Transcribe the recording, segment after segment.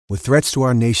With threats to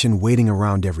our nation waiting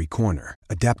around every corner,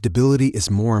 adaptability is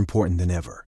more important than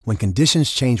ever. When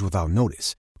conditions change without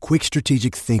notice, quick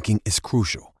strategic thinking is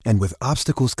crucial. And with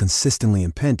obstacles consistently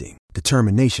impending,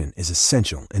 determination is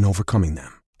essential in overcoming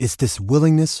them. It's this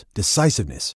willingness,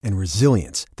 decisiveness, and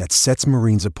resilience that sets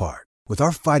Marines apart. With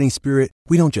our fighting spirit,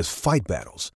 we don't just fight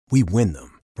battles, we win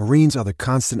them. Marines are the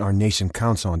constant our nation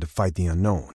counts on to fight the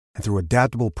unknown. And through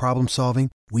adaptable problem solving,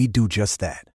 we do just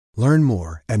that. Learn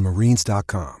more at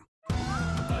marines.com.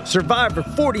 Survivor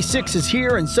 46 is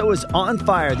here, and so is On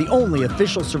Fire, the only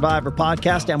official Survivor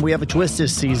podcast, and we have a twist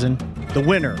this season. The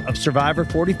winner of Survivor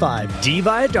 45, Dee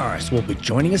Valladares, will be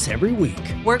joining us every week.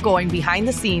 We're going behind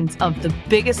the scenes of the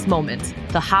biggest moments,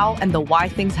 the how and the why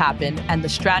things happen, and the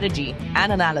strategy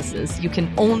and analysis you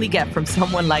can only get from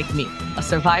someone like me, a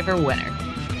Survivor winner.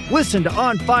 Listen to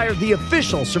On Fire, the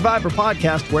official Survivor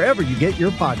podcast, wherever you get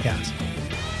your podcasts.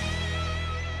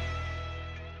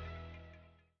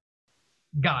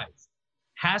 Guys,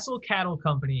 Hassel Cattle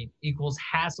Company equals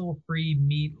hassle-free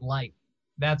meat life.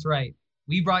 That's right.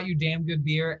 We brought you damn good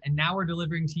beer, and now we're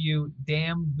delivering to you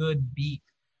damn good beef.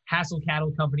 Hassel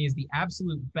Cattle Company is the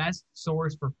absolute best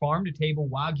source for farm-to-table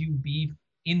Wagyu beef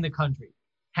in the country.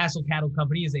 Hassel Cattle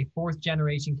Company is a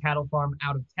fourth-generation cattle farm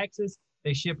out of Texas.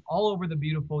 They ship all over the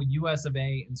beautiful US of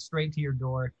A and straight to your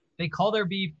door. They call their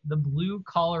beef the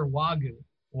blue-collar Wagyu.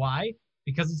 Why?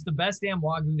 Because it's the best damn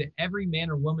Wagyu that every man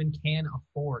or woman can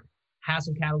afford.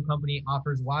 Hassel Cattle Company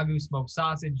offers Wagyu smoked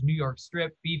sausage, New York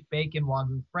strip, beef bacon,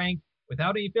 Wagyu frank,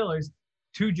 without any fillers,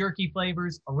 2 jerky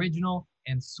flavors, original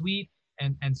and sweet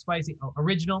and spicy.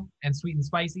 Original and sweet and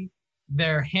spicy.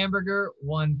 Their hamburger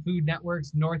won Food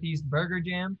Network's Northeast Burger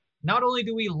Jam. Not only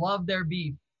do we love their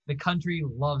beef, the country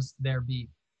loves their beef.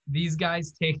 These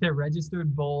guys take their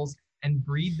registered bulls and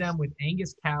breed them with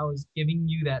Angus cows, giving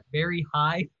you that very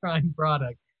high prime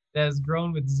product that is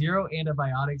grown with 0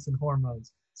 antibiotics and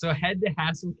hormones. So head to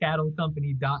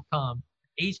hassellcattlecompany.com,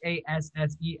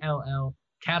 HASSELL,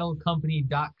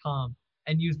 cattlecompany.com,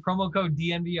 and use promo code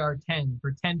DNVR10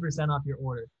 for 10% off your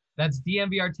order. That's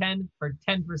DNVR10 for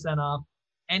 10% off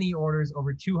any orders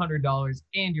over $200,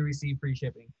 and you receive free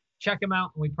shipping. Check them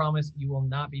out, and we promise you will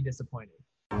not be disappointed.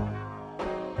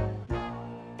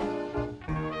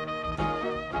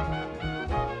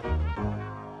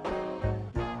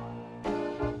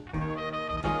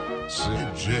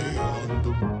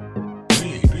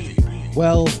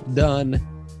 Well done,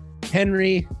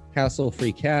 Henry.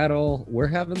 Hassle-free cattle. We're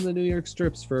having the New York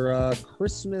strips for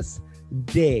Christmas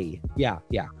Day. Yeah,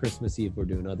 Christmas Eve. We're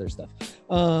doing other stuff.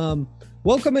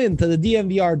 Welcome into the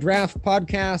DNVR Draft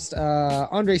Podcast.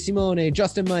 Andre Simone,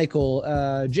 Justin Michael,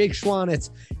 Jake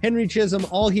Schwanitz, Henry Chisholm,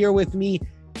 all here with me.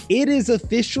 It is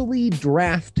officially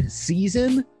draft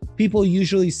season. People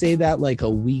usually say that like a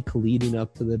week leading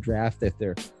up to the draft if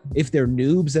they're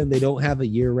noobs and they don't have a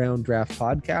year-round draft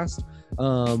podcast.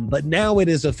 But now it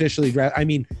is officially draft. I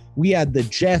mean, we had the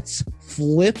Jets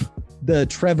flip the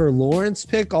Trevor Lawrence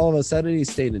pick. All of a sudden he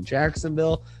stayed in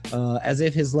Jacksonville, as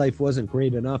if his life wasn't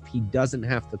great enough. He doesn't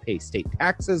have to pay state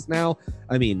taxes now.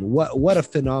 I mean, what a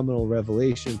phenomenal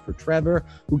revelation for Trevor,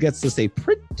 who gets to stay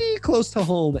pretty close to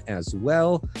home as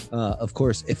well. Of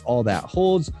course, if all that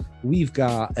holds, we've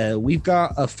got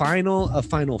a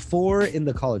final four in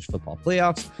the college football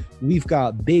playoffs. We've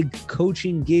got big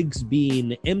coaching gigs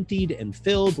being emptied and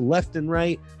filled left and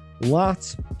right.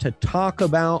 Lots to talk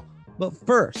about. But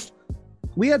first,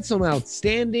 we had some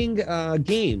outstanding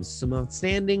games, some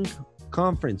outstanding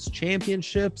conference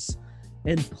championships,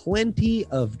 and plenty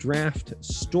of draft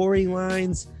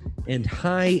storylines and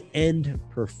high-end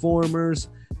performers.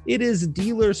 It is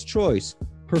dealer's choice.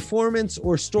 Performance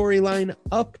or storyline,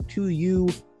 up to you.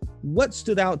 What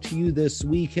stood out to you this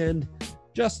weekend?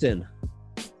 Justin,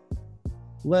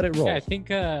 let it roll.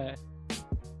 Yeah,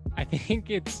 I think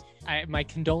it's my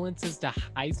condolences to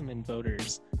Heisman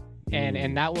voters.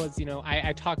 And that was,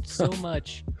 I talked so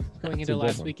much going into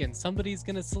last weekend. Somebody's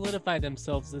going to solidify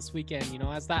themselves this weekend,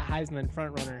 as that Heisman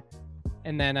front runner.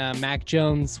 And then Mac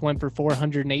Jones went for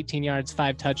 418 yards,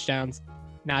 5 touchdowns.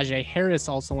 Najee Harris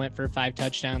also went for 5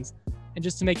 touchdowns. And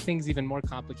just to make things even more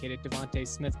complicated, Devontae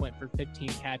Smith went for 15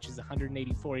 catches,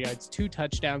 184 yards, 2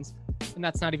 touchdowns. And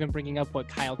that's not even bringing up what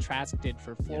Kyle Trask did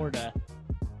for Florida.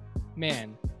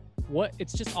 Man,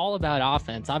 it's just all about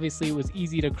offense. Obviously, it was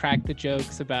easy to crack the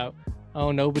jokes about,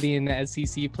 nobody in the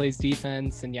SEC plays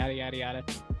defense and yada, yada, yada.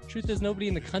 Truth is, nobody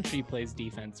in the country plays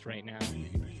defense right now.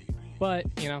 But,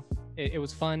 it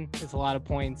was fun. It's a lot of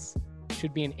points.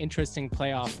 Should be an interesting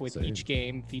playoff with each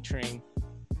game featuring,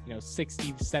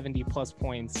 60, 70 plus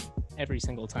points every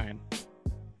single time.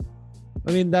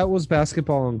 I mean, that was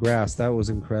basketball on grass. That was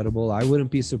incredible. I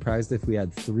wouldn't be surprised if we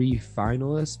had 3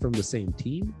 finalists from the same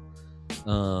team.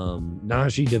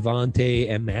 Najee, Devontae,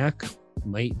 and Mac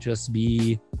might just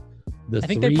be the I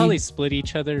think three. they probably split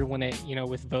each other when it,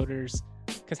 with voters.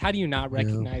 Because how do you not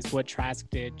recognize what Trask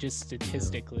did just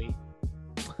statistically?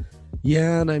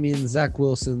 Yeah, and I mean, Zach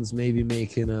Wilson's maybe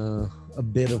making a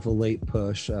bit of a late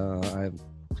push. Hard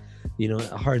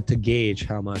to gauge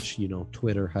how much,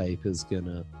 Twitter hype is going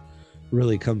to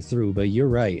really come through. But you're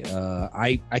right.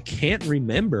 I can't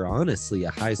remember, honestly,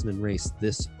 a Heisman race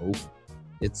this open.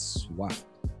 It's wild.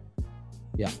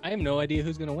 Yeah. I have no idea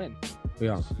who's going to win.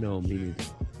 Yeah, no, me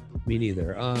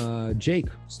neither. Jake,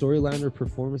 storyline or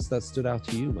performance that stood out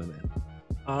to you, my man?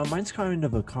 Mine's kind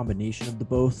of a combination of the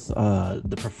both.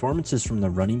 The performances from the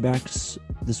running backs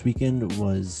this weekend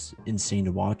was insane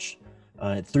to watch.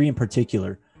 3 in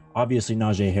particular. Obviously,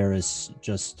 Najee Harris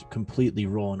just completely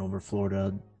rolling over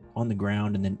Florida on the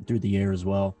ground and then through the air as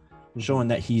well, showing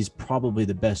that he's probably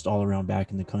the best all-around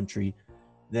back in the country.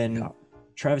 Then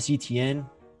Travis Etienne,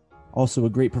 also a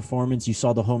great performance. You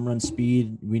saw the home run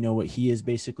speed. We know what he is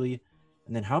basically.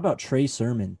 And then how about Trey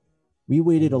Sermon? We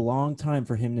waited a long time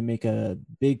for him to make a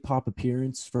big pop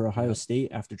appearance for Ohio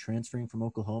State after transferring from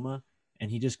Oklahoma, and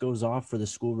he just goes off for the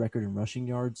school record in rushing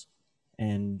yards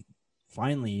and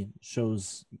finally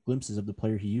shows glimpses of the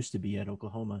player he used to be at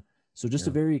Oklahoma. So just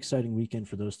a very exciting weekend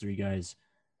for those 3 guys.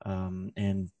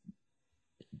 And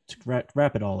to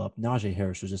wrap it all up, Najee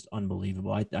Harris was just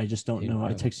unbelievable. I just don't know.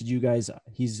 I texted you guys.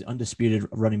 He's undisputed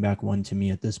running back 1 to me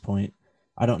at this point.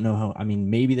 I don't know how. I mean,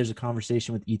 maybe there's a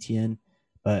conversation with ETN,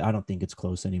 but I don't think it's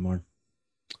close anymore.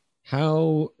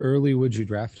 How early would you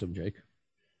draft him, Jake?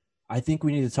 I think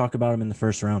we need to talk about him in the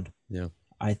first round. Yeah.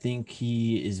 I think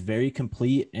he is very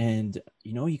complete, and,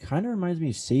 he kind of reminds me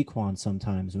of Saquon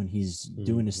sometimes when he's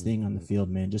doing his thing on the field,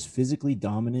 man. Just physically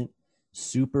dominant,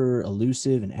 super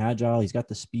elusive and agile. He's got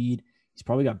the speed. He's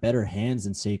probably got better hands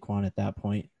than Saquon at that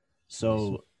point.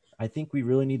 So I think we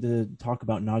really need to talk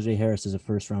about Najee Harris as a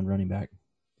first-round running back.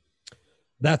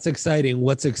 That's exciting.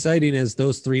 What's exciting is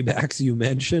those 3 backs you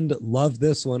mentioned. Love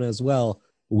this one as well.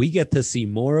 We get to see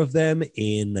more of them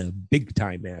in big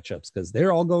time matchups because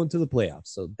they're all going to the playoffs.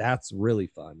 So that's really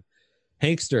fun.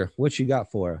 Hankster, what you got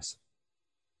for us?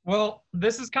 Well,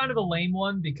 this is kind of a lame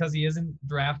one because he isn't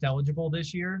draft eligible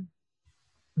this year.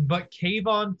 But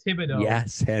Kayvon Thibodeau,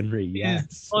 yes, Henry,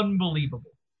 yes, is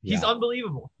unbelievable. He's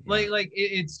unbelievable. Yeah.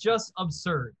 It's just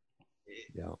absurd.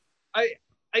 Yeah,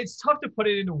 it's tough to put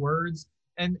it into words.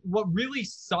 And what really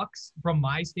sucks from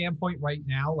my standpoint right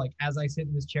now, like as I sit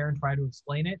in this chair and try to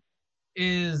explain it,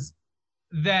 is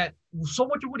that so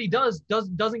much of what he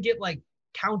doesn't get like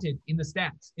counted in the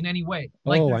stats in any way.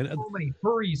 Like there's so many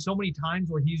hurries, so many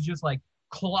times where he's just like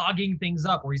clogging things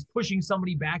up, or he's pushing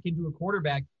somebody back into a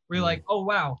quarterback. Where you're like, oh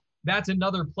wow, that's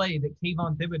another play that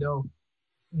Kayvon Thibodeau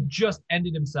just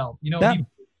ended himself. That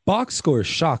box score is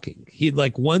shocking. He had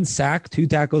like 1 sack, 2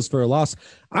 tackles for a loss.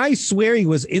 I swear he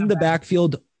was in the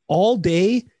backfield all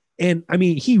day. And I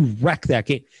mean, he wrecked that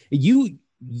game.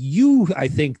 You, I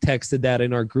think, texted that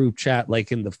in our group chat,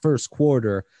 like in the first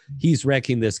quarter, he's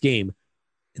wrecking this game.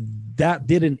 That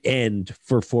didn't end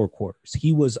for 4 quarters.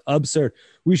 He was absurd.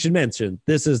 We should mention,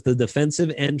 this is the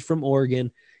defensive end from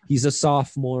Oregon. He's a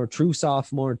sophomore, true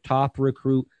sophomore, top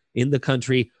recruit in the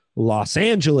country. Los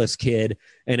Angeles kid.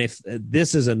 And if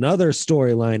this is another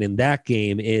storyline in that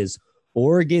game, is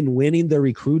Oregon winning the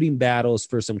recruiting battles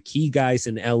for some key guys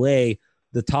in LA.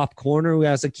 The top corner who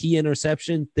has a key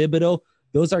interception, Thibodeau,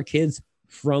 those are kids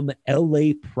from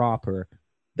LA proper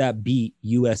that beat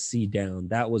USC down.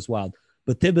 That was wild.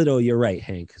 But Thibodeau, you're right,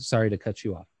 Hank. Sorry to cut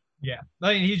you off. Yeah,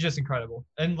 I mean, he's just incredible.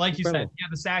 And like you said, he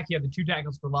had the sack, he had the 2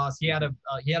 tackles for loss, he had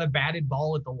a batted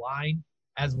ball at the line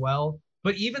as well.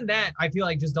 But even that, I feel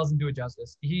like just doesn't do it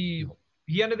justice. He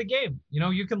ended the game.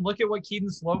 You can look at what Keaton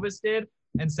Slovis did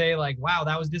and say like, wow,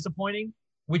 that was disappointing,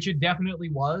 which it definitely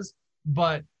was.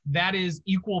 But that is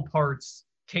equal parts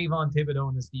Kayvon Thibodeau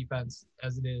in this defense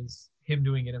as it is him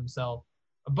doing it himself.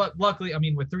 But luckily, I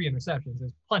mean, with 3 interceptions,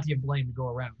 there's plenty of blame to go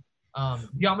around.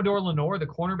 Diamador Lenore, the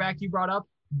cornerback you brought up,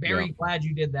 very glad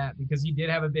you did that because he did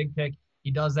have a big pick.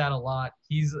 He does that a lot.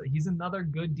 He's another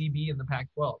good DB in the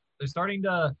Pac-12. They're starting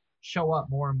to show up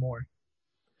more and more.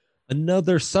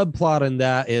 Another subplot in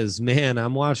that is, man,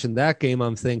 I'm watching that game.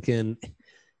 I'm thinking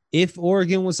if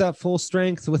Oregon was at full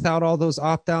strength without all those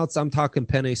opt-outs, I'm talking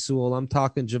Penei Sewell, I'm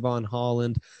talking Javon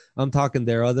Holland, I'm talking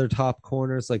their other top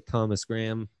corners like Thomas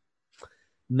Graham.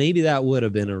 Maybe that would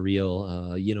have been a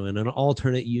real, in an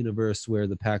alternate universe where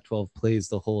the Pac-12 plays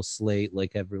the whole slate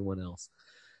like everyone else.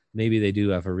 maybe they do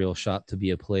have a real shot to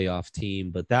be a playoff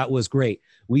team. But that was great.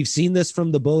 We've seen this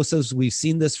from the Bosas. We've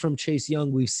seen this from Chase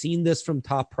Young. We've seen this from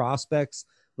top prospects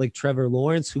like Trevor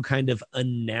Lawrence, who kind of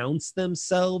announced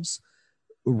themselves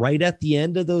right at the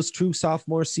end of those true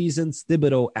sophomore seasons.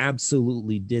 Thibodeau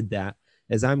absolutely did that.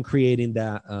 As I'm creating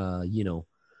that,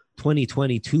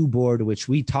 2022 board, which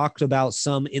we talked about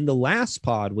some in the last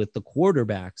pod with the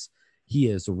quarterbacks, he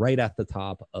is right at the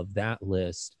top of that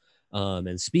list.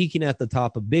 And speaking at the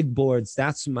top of big boards,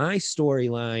 that's my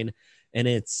storyline. And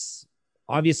it's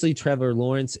obviously Trevor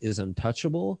Lawrence is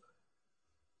untouchable.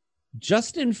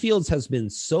 Justin Fields has been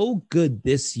so good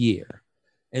this year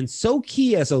and so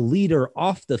key as a leader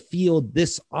off the field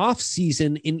this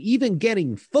offseason in even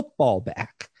getting football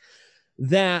back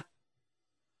that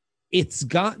it's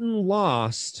gotten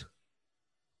lost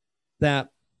that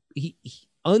he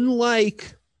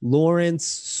unlike Lawrence,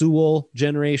 Sewell,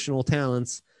 generational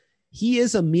talents, he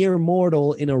is a mere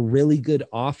mortal in a really good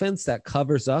offense that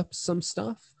covers up some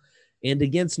stuff. And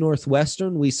against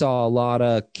Northwestern, we saw a lot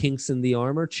of chinks in the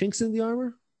armor. Chinks in the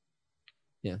armor?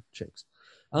 Yeah, chinks.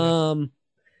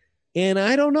 And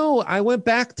I don't know. I went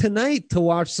back tonight to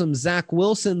watch some Zach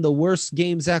Wilson. The worst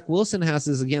game Zach Wilson has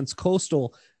is against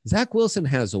Coastal. Zach Wilson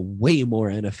has way more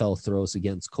NFL throws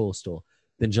against Coastal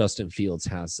than Justin Fields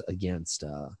has against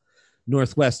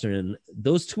Northwestern.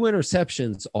 Those 2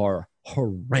 interceptions are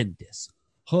horrendous.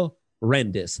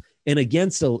 And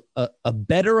against a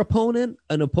better opponent,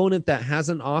 an opponent that has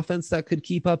an offense that could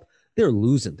keep up, they're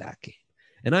losing that game.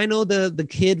 And I know the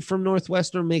kid from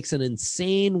Northwestern makes an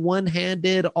insane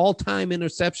one-handed all-time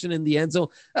interception in the end zone.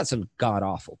 That's a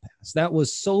god-awful pass. That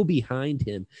was so behind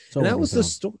him. And that was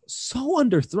so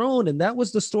underthrown. And that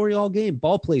was the story all game.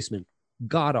 Ball placement,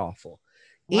 god-awful.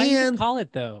 Why did you call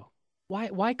it, though?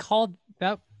 Why call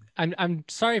that? I'm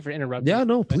sorry for interrupting. Yeah,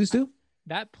 no, please do.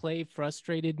 That play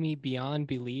frustrated me beyond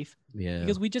belief. Yeah.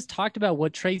 Because we just talked about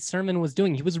what Trey Sermon was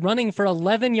doing. He was running for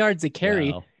 11 yards a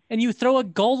carry, and you throw a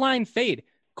goal line fade.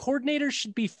 Coordinators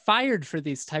should be fired for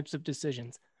these types of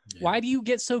decisions. Yeah. Why do you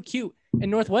get so cute?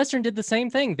 And Northwestern did the same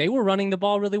thing. They were running the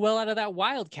ball really well out of that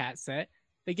Wildcat set.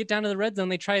 They get down to the red zone.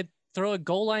 They try to throw a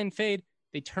goal line fade.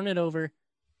 They turn it over,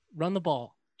 run the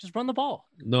ball. Just run the ball.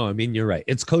 No, I mean, you're right.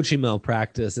 It's coaching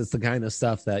malpractice. It's the kind of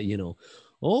stuff that,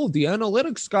 the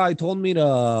analytics guy told me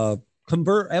to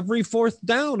convert every 4th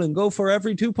down and go for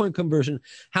every 2-point conversion.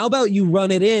 How about you run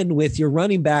it in with your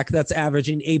running back that's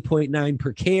averaging 8.9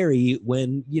 per carry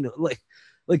when,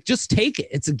 like just take it.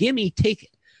 It's a gimme, take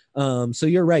it. So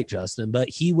you're right, Justin, but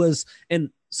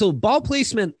so ball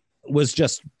placement was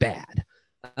just bad.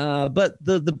 But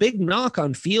the big knock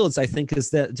on Fields, I think, is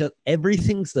that just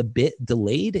everything's a bit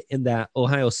delayed and that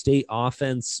Ohio State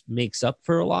offense makes up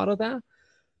for a lot of that.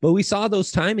 But we saw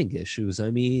those timing issues. I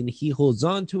mean, he holds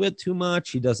on to it too much.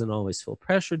 He doesn't always feel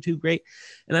pressure too great.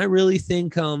 And I really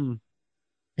think the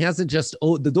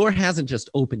door hasn't just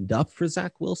opened up for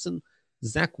Zach Wilson.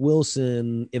 Zach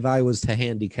Wilson, if I was to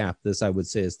handicap this, I would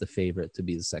say is the favorite to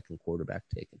be the second quarterback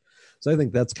taken. So I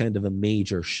think that's kind of a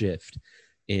major shift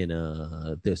in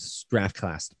this draft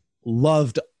class.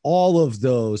 Loved all of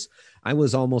those. I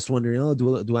was almost wondering,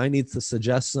 do I need to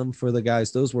suggest some for the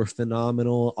guys? Those were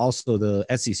phenomenal. Also, the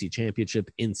SEC championship,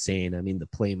 insane. I mean, the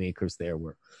playmakers there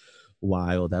were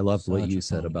wild. I loved what you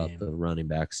said about the running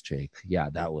backs, Jake. Yeah,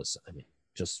 that was,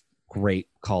 just great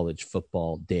college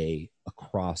football day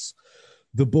across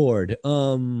the board.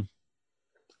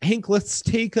 Hank, let's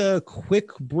take a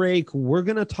quick break. We're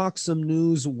going to talk some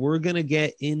news. We're going to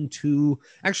get into,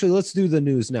 actually, let's do the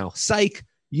news now. Psych.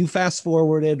 You fast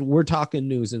forwarded. We're talking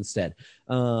news instead.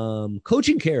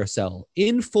 Coaching carousel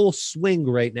in full swing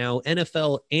right now,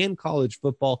 NFL and college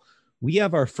football. We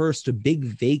have our first big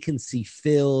vacancy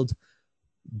filled.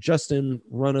 Justin,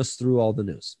 run us through all the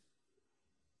news.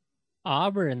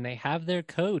 Auburn, they have their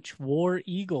coach, War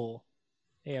Eagle.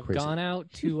 They have gone out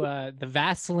to the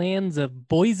vast lands of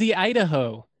Boise,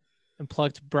 Idaho, and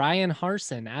plucked Brian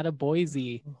Harsin out of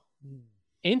Boise.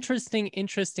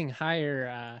 Interesting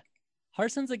hire.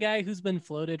 Harson's a guy who's been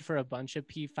floated for a bunch of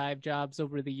P5 jobs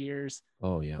over the years.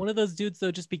 Oh, yeah. One of those dudes,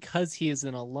 though, just because he is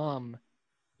an alum,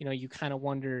 you kind of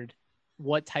wondered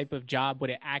what type of job would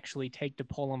it actually take to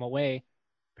pull him away.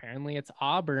 Apparently, it's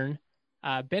Auburn.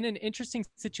 Been an interesting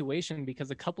situation because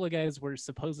a couple of guys were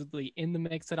supposedly in the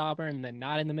mix at Auburn and then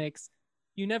not in the mix.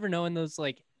 You never know in those,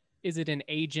 is it an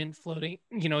agent floating?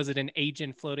 Is it an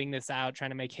agent floating this out,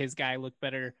 trying to make his guy look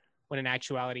better when in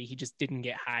actuality he just didn't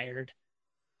get hired?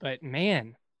 But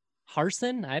man,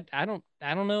 Harsin, I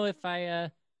don't know if I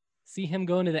see him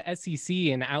going to the SEC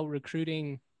and out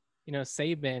recruiting,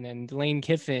 Saban and Lane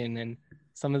Kiffin and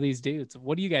some of these dudes.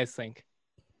 What do you guys think?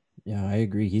 Yeah, I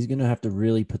agree. He's going to have to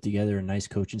really put together a nice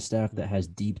coaching staff that has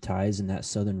deep ties in that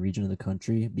southern region of the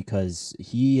country, because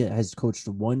he has coached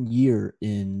 1 year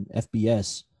in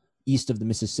FBS east of the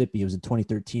Mississippi. It was in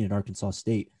 2013 at Arkansas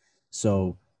State.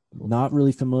 So not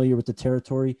really familiar with the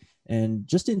territory. And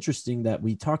just interesting that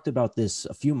we talked about this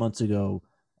a few months ago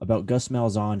about Gus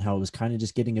Malzahn, how it was kind of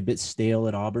just getting a bit stale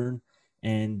at Auburn.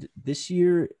 And this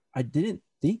year, I didn't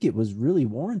think it was really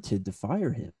warranted to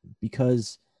fire him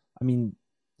because, I mean,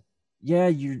 yeah,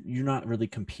 you're not really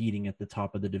competing at the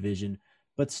top of the division,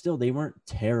 but still they weren't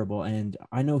terrible. And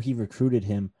I know he recruited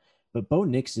him, but Bo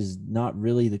Nix is not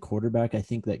really the quarterback I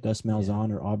think that Gus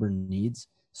Malzahn or Auburn needs.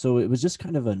 So it was just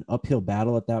kind of an uphill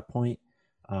battle at that point.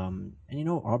 And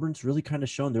Auburn's really kind of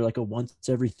shown they're like a once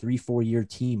every 3-4 year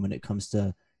team when it comes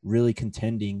to really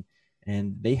contending.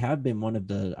 And they have been one of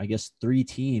the, I guess, 3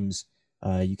 teams,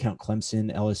 you count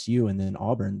Clemson, LSU, and then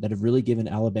Auburn, that have really given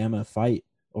Alabama a fight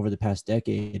over the past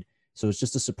decade. So it's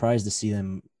just a surprise to see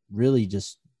them really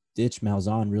just ditch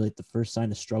Malzahn really at the first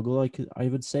sign of struggle, I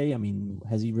would say. I mean,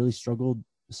 has he really struggled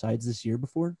besides this year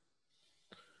before?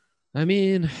 I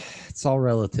mean, it's all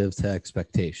relative to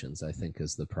expectations, I think,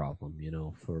 is the problem.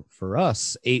 For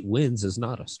us, 8 wins is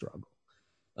not a struggle.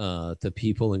 To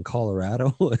people in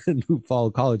Colorado and who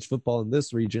follow college football in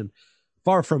this region,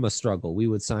 far from a struggle. We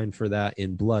would sign for that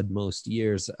in blood most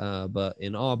years. But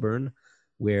in Auburn,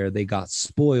 where they got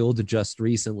spoiled just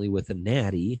recently with a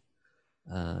natty,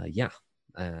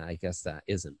 I guess that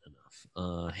isn't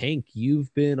enough. Hank,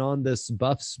 you've been on this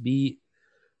Buffs beat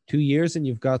 2 years and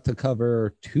you've got to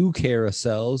cover 2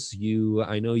 carousels.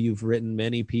 I know you've written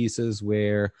many pieces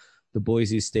where the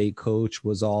Boise State coach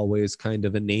was always kind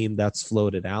of a name that's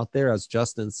floated out there. As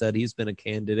Justin said, he's been a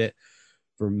candidate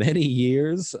for many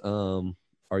years.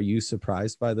 Are you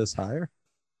surprised by this hire?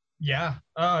 Yeah,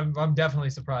 I'm definitely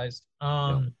surprised.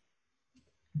 For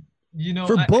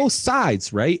both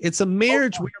sides, right? It's a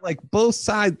marriage where like both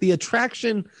sides, the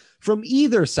attraction from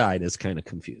either side is kind of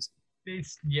confusing.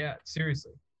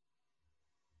 Seriously.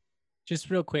 Just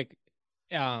real quick,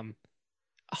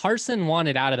 Harsin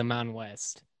wanted out of the Mountain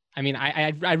West. I mean,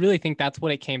 I really think that's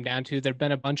what it came down to. There've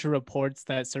been a bunch of reports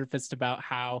that surfaced about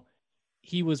how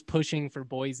he was pushing for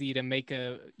Boise to make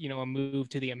a move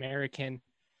to the American.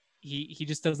 He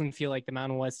just doesn't feel like the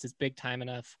Mountain West is big time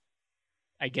enough.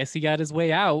 I guess he got his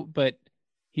way out, but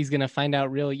he's going to find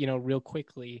out real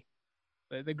quickly.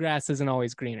 The grass isn't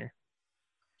always greener.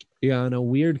 Yeah, on a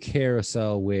weird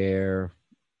carousel where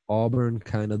Auburn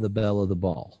kind of the belle of the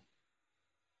ball.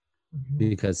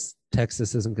 Because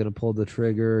Texas isn't going to pull the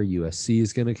trigger. USC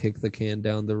is going to kick the can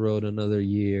down the road another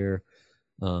year.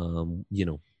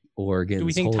 Oregon. Do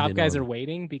we think top guys are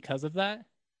waiting because of that?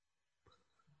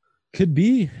 Could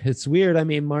be. It's weird. I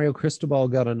mean, Mario Cristobal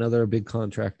got another big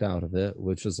contract out of it,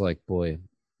 which is like, boy,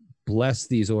 bless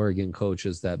these Oregon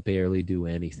coaches that barely do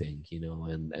anything,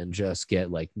 and just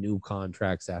get like new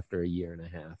contracts after a year and a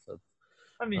half of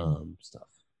stuff.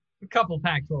 A couple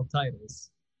Pac-12 titles.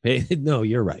 Hey, no,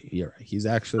 you're right. He's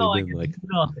actually been like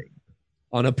nothing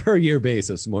on a per year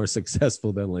basis more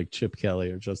successful than like Chip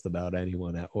Kelly or just about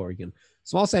anyone at Oregon.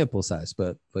 Small sample size,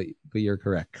 but you're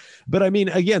correct. But I mean,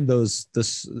 again, the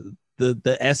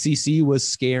SEC was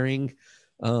scaring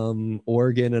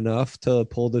Oregon enough to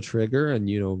pull the trigger and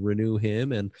renew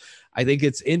him. And I think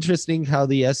it's interesting how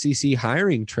the SEC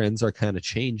hiring trends are kind of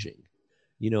changing.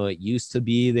 It used to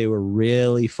be they were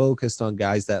really focused on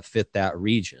guys that fit that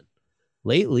region.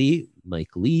 Lately,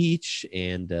 Mike Leach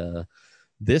and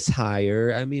this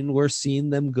hire, I mean, we're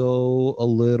seeing them go a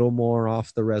little more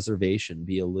off the reservation,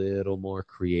 be a little more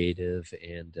creative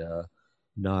and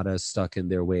not as stuck in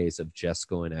their ways of just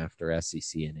going after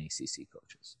SEC and ACC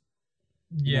coaches.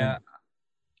 Yeah.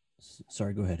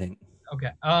 Sorry, go ahead, Hank.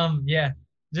 Okay.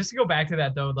 Just to go back to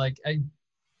that though, like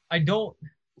I don't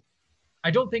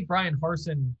think Brian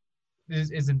Harsin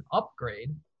is an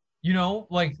upgrade. No.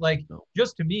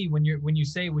 Just to me, when you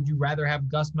say, would you rather have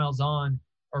Gus Malzahn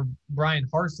or Brian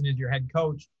Harsin as your head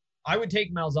coach, I would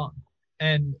take Malzahn.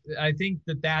 And I think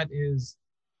that is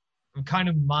kind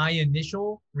of my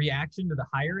initial reaction to the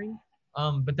hiring.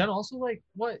 But then also like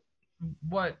what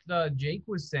Jake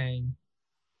was saying,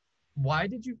 why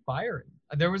did you fire him?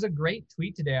 There was a great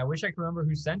tweet today. I wish I could remember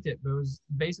who sent it, but it was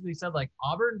basically said like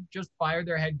Auburn just fired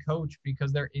their head coach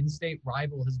because their in-state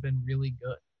rival has been really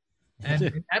good.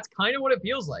 And that's kind of what it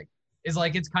feels like. It's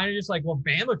kind of just like, well,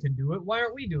 Bama can do it. Why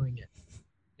aren't we doing it?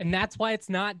 And that's why it's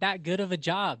not that good of a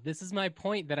job. This is my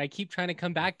point that I keep trying to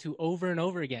come back to over and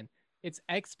over again. It's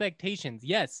expectations.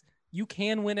 Yes, you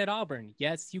can win at Auburn.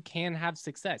 Yes, you can have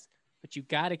success, but you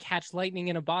got to catch lightning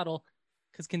in a bottle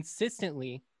because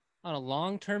consistently on a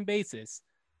long-term basis,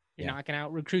 you're not going to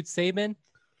out-recruit Saban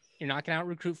You're not going to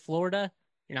out-recruit Florida.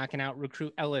 You're not going to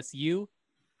out-recruit LSU.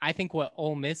 I think what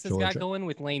Ole Miss has got going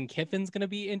with Lane Kiffin's going to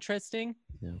be interesting.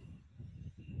 Yeah.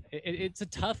 It's a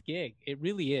tough gig. It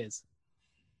really is.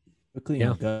 Quickly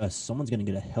on Gus, someone's going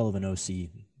to get a hell of an OC.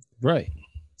 Right.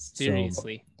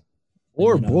 Seriously.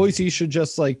 Or Boise should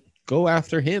just like go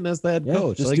after him as the head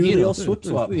coach. Just like, do the old swip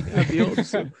swap.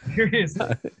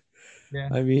 Seriously. Yeah.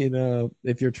 I mean,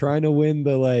 if you're trying to win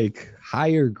the like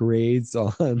higher grades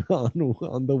on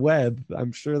the web,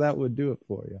 I'm sure that would do it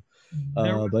for you.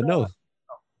 But no.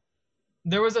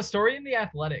 There was a story in The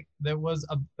Athletic that was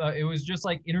it was just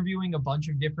like interviewing a bunch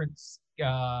of different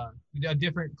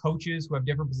coaches who have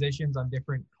different positions on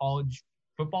different college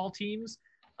football teams,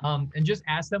 and just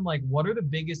asked them like, what are the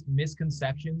biggest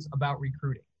misconceptions about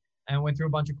recruiting? And I went through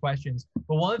a bunch of questions.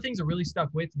 But one of the things that really stuck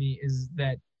with me is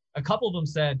that a couple of them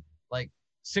said like,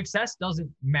 success doesn't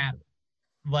matter.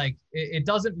 Like it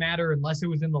doesn't matter unless it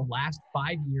was in the last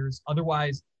 5 years.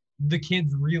 Otherwise, the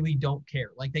kids really don't care.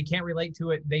 Like they can't relate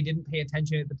to it. They didn't pay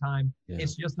attention at the time. Yeah.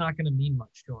 It's just not going to mean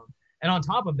much to them. And on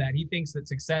top of that, he thinks that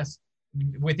success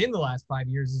within the last 5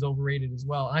 years is overrated as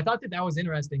well. And I thought that was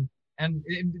interesting. And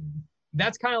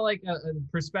that's kind of like a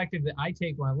perspective that I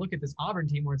take when I look at this Auburn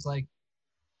team, where it's like,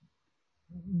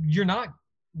 you're not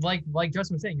like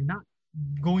Justin was saying, you're not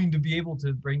going to be able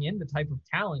to bring in the type of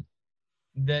talent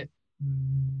that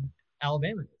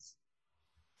Alabama is.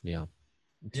 Yeah.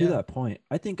 To that point,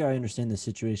 I think I understand the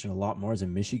situation a lot more as a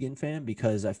Michigan fan,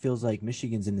 because I feels like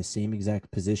Michigan's in the same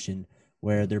exact position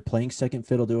where they're playing second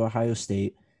fiddle to Ohio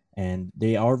State, and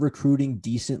they are recruiting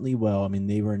decently well. I mean,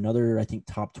 they were another, I think,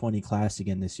 top 20 class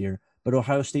again this year, but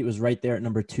Ohio State was right there at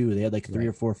number 2. They had like 3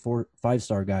 or 4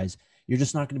 5-star guys. You're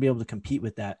just not going to be able to compete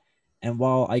with that. And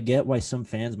while I get why some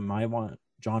fans might want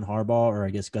John Harbaugh, or I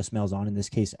guess Gus Malzahn in this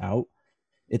case, out,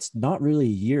 it's not really a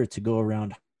year to go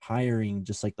around hiring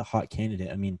just like the hot candidate.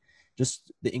 I mean,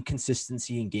 just the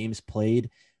inconsistency in games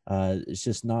played. It's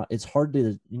just not, it's hard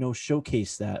to,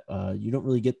 showcase that. You don't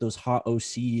really get those hot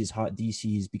OCs, hot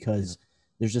DCs, because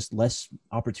there's just less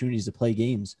opportunities to play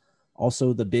games.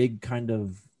 Also, the big kind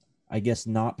of, I guess,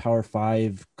 not Power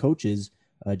 5 coaches,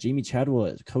 Jamie Chadwell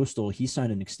at Coastal, he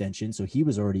signed an extension, so he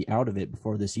was already out of it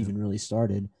before this even really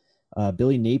started.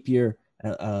 Billy Napier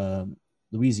at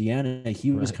Louisiana,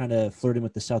 he was kind of flirting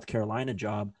with the South Carolina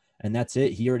job, and that's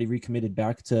it. He already recommitted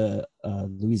back to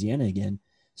Louisiana again.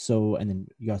 So, and then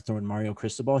you got to throw in Mario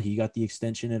Cristobal. He got the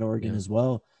extension at Oregon as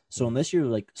well. So unless you're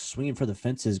like swinging for the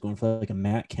fences, going for like a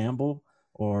Matt Campbell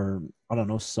or I don't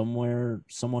know, someone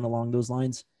along those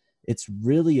lines, it's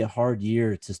really a hard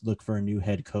year to look for a new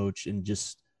head coach and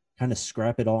just kind of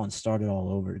scrap it all and start it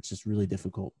all over. It's just really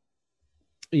difficult.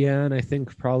 Yeah. And I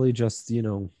think probably just,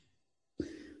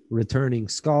 returning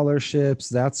scholarships,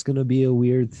 that's going to be a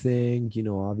weird thing.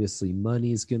 Obviously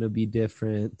money's going to be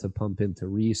different to pump into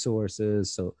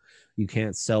resources. So you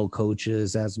can't sell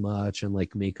coaches as much and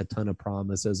like make a ton of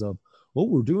promises of, oh,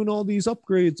 we're doing all these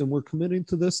upgrades and we're committing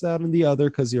to this, that, and the other,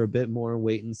 because you're a bit more in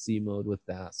wait and see mode with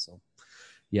that. So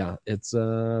yeah, it's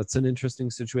an interesting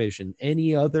situation.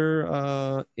 Any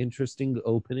other interesting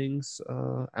openings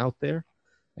out there?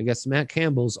 I guess Matt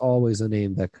Campbell's always a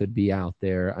name that could be out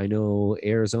there. I know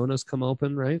Arizona's come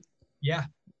open, right? Yeah.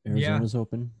 Arizona's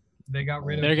open. They got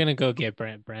rid of. They're going to go get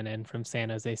Brent Brennan from San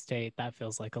Jose State. That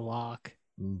feels like a lock.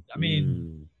 I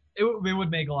mean, it would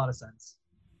make a lot of sense.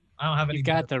 I don't have any. You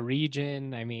got the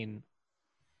region. I mean,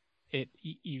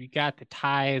 you got the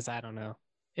ties. I don't know.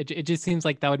 It just seems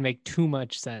like that would make too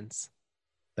much sense.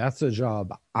 That's a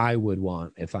job I would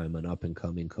want if I'm an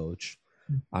up-and-coming coach.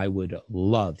 I would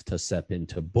love to step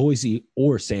into Boise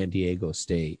or San Diego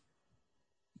State.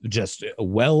 Just a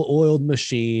well-oiled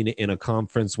machine in a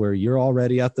conference where you're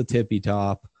already at the tippy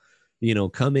top.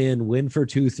 Come in, win for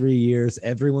 2-3 years.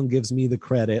 Everyone gives me the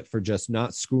credit for just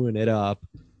not screwing it up,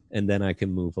 and then I can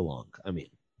move along. I mean,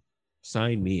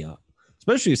 sign me up.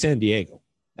 Especially San Diego.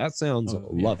 That sounds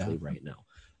lovely right now.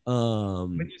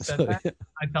 When you said that,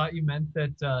 I thought you meant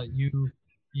that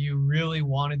you really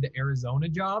wanted the Arizona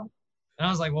job. And I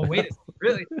was like, well, wait,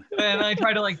 really? And I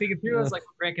tried to like think it through. I was like,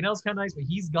 well, Grant Cannell's kind of nice, but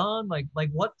he's gone. Like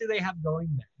what do they have going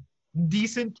there?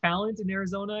 Decent talent in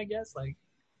Arizona, I guess. Like,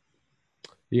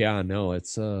 yeah, no,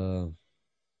 it's Tucson's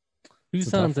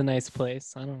a nice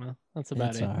place. I don't know. That's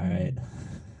about it. All right.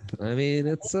 I mean,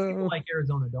 it's people like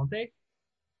Arizona, don't they?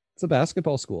 It's a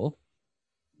basketball school.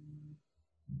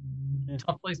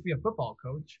 Tough place to be a football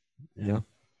coach. Yeah,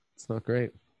 it's not great.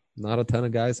 Not a ton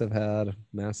of guys have had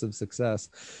massive success.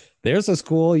 There's a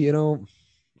school, I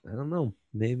don't know.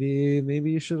 Maybe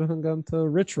you should have hung on to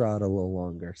Rich Rod a little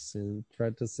longer and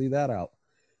tried to see that out.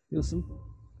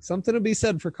 Something to be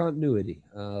said for continuity.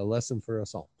 Lesson for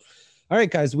us all. All right,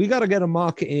 guys, we got to get a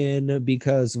mock in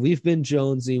because we've been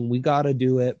jonesing. We got to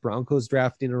do it. Broncos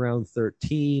drafting around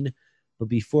 13. But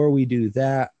before we do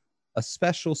that, a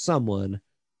special someone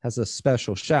has a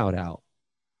special shout out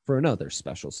for another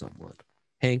special someone.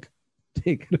 Hank,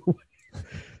 take it away.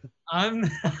 I'm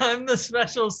the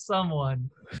special someone.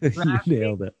 You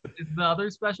nailed it. Is the other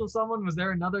special someone? Was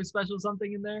there another special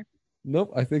something in there?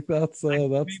 Nope, I think that's Maybe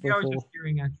the I was whole. just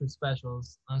hearing extra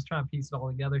specials. I was trying to piece it all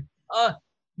together.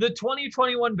 The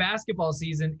 2021 basketball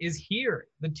season is here.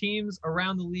 The teams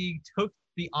around the league took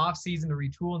the offseason to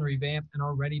retool and revamp and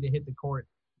are ready to hit the court.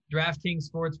 DraftKings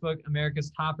Sportsbook, America's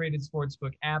top-rated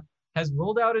sportsbook app, has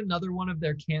rolled out another one of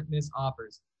their can't-miss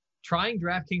offers. Trying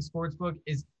DraftKings Sportsbook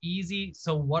is easy,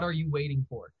 so what are you waiting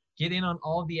for? Get in on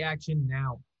all of the action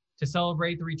now. To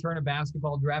celebrate the return of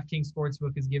basketball, DraftKings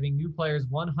Sportsbook is giving new players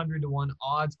 100-1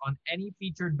 odds on any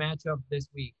featured matchup this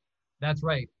week. That's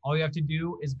right. All you have to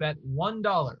do is bet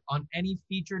 $1 on any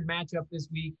featured matchup this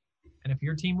week, and if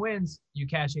your team wins, you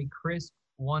cash a crisp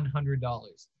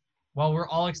 $100. While we're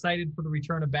all excited for the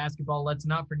return of basketball, let's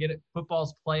not forget it.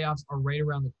 Football's playoffs are right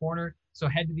around the corner, so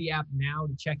head to the app now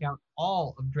to check out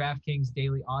all of DraftKings'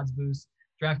 daily odds boosts.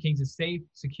 DraftKings is safe,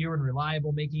 secure, and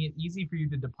reliable, making it easy for you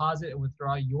to deposit and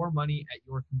withdraw your money at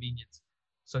your convenience.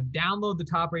 So download the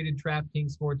top-rated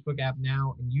DraftKings Sportsbook app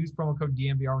now and use promo code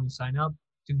DNVR when you sign up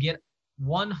to get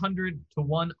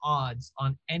 100-1 odds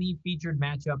on any featured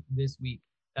matchup this week.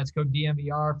 That's code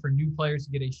DNVR for new players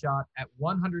to get a shot at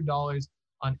 $100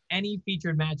 on any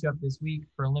featured matchup this week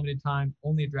for a limited time,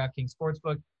 only at DraftKings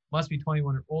Sportsbook. Must be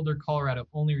 21 or older. Colorado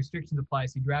only. Restrictions apply.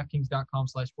 See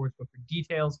DraftKings.com/sportsbook for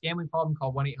details. Gambling problem?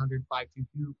 Call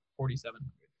 1-800-522-4700.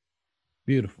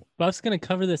 Beautiful. Buff's going to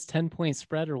cover this 10-point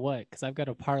spread or what? Because I've got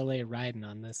a parlay riding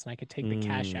on this, and I could take the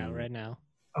cash out right now.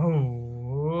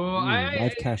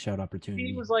 Live cash out opportunity.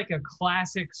 It was like a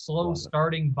classic slow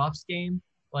starting Buffs game.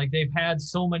 Like they've had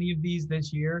so many of these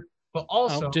this year. But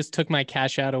also, just took my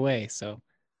cash out away, so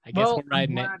I guess we're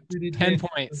riding it. 10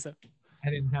 points. I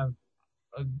didn't have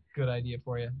a good idea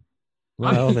for you.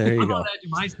 Well, there you I'm go. on the edge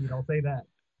of my seat, I'll say that.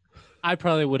 I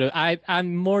probably would have.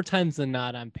 I'm more times than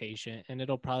not, I'm patient, and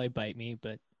it'll probably bite me.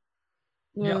 But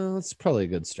well, it's probably a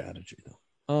good strategy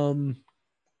though.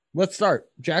 Let's start.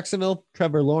 Jacksonville,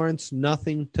 Trevor Lawrence,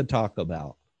 nothing to talk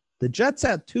about. The Jets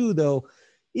at 2, though,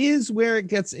 is where it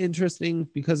gets interesting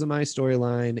because of my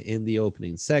storyline in the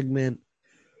opening segment.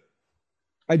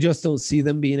 I just don't see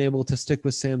them being able to stick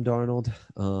with Sam Darnold.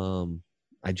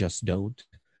 I just don't.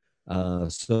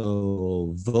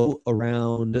 So vote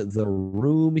around the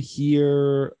room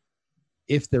here.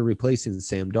 If they're replacing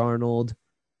Sam Darnold,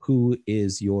 who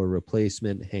is your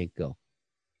replacement? Hank, go.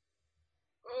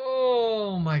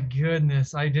 Oh my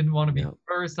goodness. I didn't want to be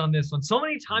first on this one. So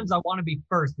many times I want to be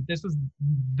first, but this was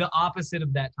the opposite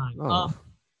of that time.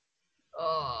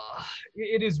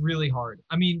 It is really hard.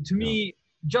 I mean, to me,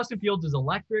 Justin Fields is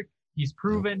electric. He's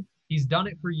proven. He's done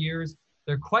it for years.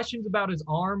 There are questions about his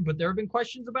arm, but there have been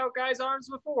questions about guys' arms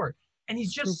before. And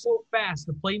he's just so fast.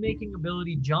 The playmaking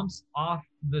ability jumps off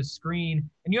the screen.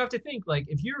 And you have to think, like,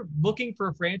 if you're looking for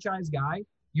a franchise guy,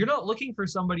 you're not looking for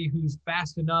somebody who's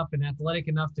fast enough and athletic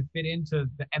enough to fit into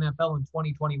the NFL in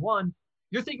 2021.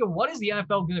 You're thinking, what is the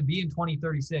NFL going to be in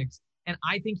 2036? And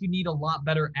I think you need a lot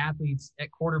better athletes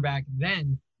at quarterback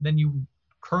then than you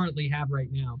currently have right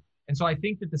now. And so I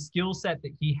think that the skill set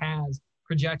that he has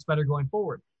projects better going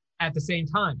forward. At the same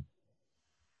time,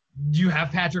 you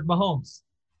have Patrick Mahomes,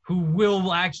 who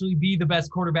will actually be the best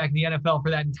quarterback in the NFL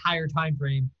for that entire time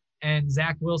frame. And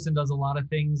Zach Wilson does a lot of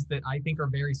things that I think are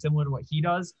very similar to what he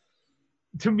does.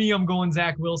 To me, I'm going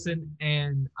Zach Wilson,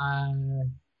 and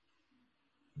I'm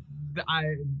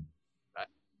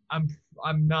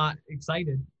not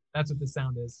excited. That's what the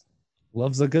sound is.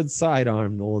 Loves a good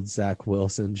sidearm, old Zach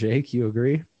Wilson. Jake, you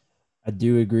agree? I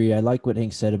do agree. I like what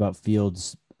Hank said about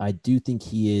Fields. I do think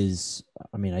he is,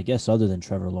 I mean, I guess other than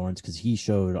Trevor Lawrence, because he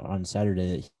showed on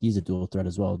Saturday that he's a dual threat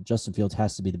as well. Justin Fields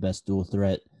has to be the best dual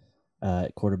threat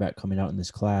quarterback coming out in this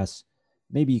class.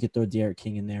 Maybe you could throw Derek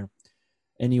King in there.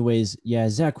 Anyways, yeah,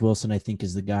 Zach Wilson, I think,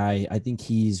 is the guy. I think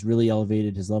he's really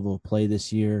elevated his level of play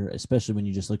this year, especially when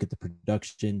you just look at the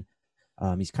production.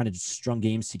 He's kind of just strung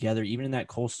games together, even in that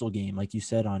Coastal game, like you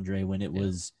said, Andre, when it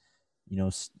was,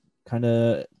 kind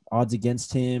of odds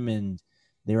against him, and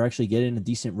they were actually getting a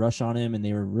decent rush on him, and they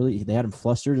had him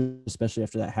flustered, especially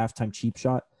after that halftime cheap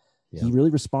shot. Yeah. He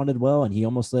really responded well, and he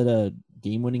almost led a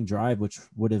game-winning drive, which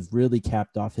would have really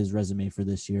capped off his resume for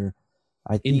this year.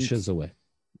 I think inches away.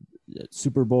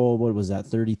 Super Bowl, what was that,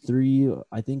 33?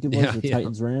 I think it was the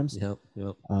Titans-Rams. Yep.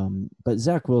 But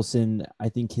Zach Wilson, I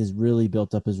think, has really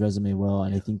built up his resume well,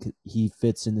 and I think he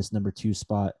fits in this number 2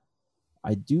 spot.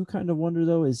 I do kind of wonder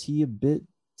though, is he a bit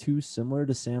too similar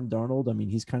to Sam Darnold? I mean,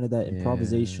 he's kind of that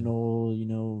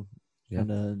improvisational,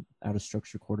 kind of out of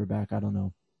structure quarterback. I don't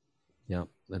know. Yeah,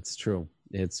 that's true.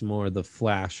 It's more the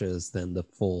flashes than the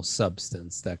full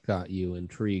substance that got you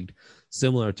intrigued.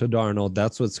 Similar to Darnold,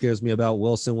 that's what scares me about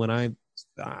Wilson. When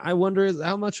I wonder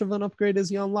how much of an upgrade is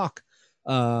he on Lock?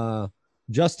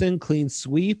 Justin, clean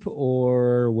sweep,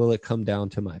 or will it come down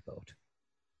to my vote?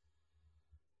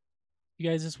 You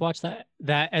guys just watched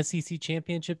that SEC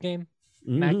championship game?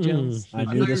 Mac Jones. I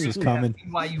knew this was coming.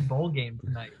 BYU bowl game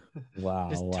tonight. Wow.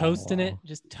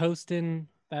 Just toasting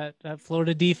that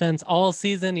Florida defense all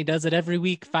season. He does it every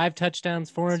week. 5 touchdowns,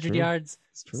 400 yards,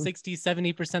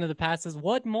 60-70% of the passes.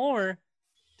 What more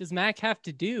does Mac have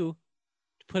to do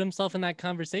to put himself in that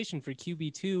conversation for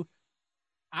QB2?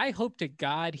 I hope to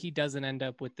God he doesn't end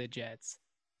up with the Jets.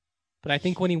 But I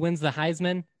think when he wins the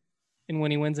Heisman and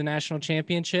when he wins a national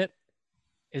championship,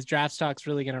 his draft stock's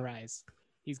really going to rise.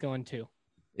 He's going to.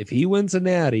 If he wins a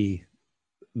natty,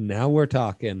 now we're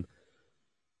talking.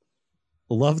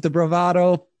 Love the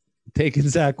bravado. Taking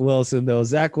Zach Wilson, though.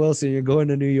 Zach Wilson, you're going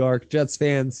to New York. Jets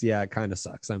fans, yeah, it kind of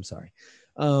sucks. I'm sorry.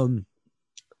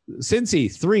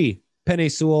 Cincy, 3.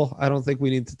 Penei Sewell. I don't think we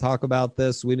need to talk about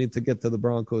this. We need to get to the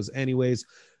Broncos anyways.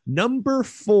 Number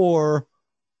 4.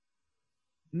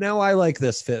 Now I like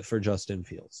this fit for Justin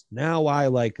Fields.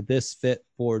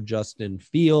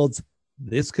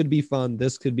 This could be fun.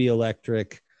 This could be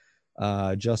electric.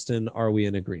 Justin, are we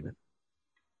in agreement?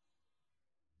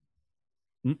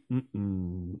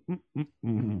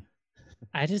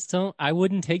 I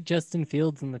wouldn't take Justin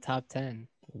Fields in the top 10.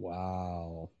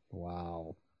 Wow.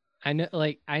 I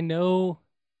know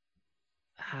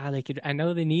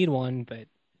they need one, but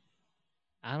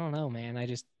I don't know, man.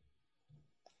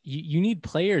 You need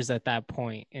players at that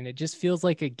point, and it just feels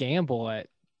like a gamble.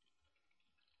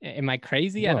 Am I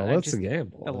crazy? No, that's a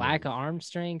gamble. The lack of arm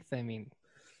strength. I mean,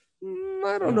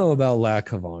 I don't know about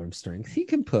lack of arm strength. He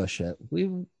can push it.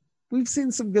 We've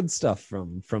seen some good stuff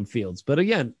from Fields, but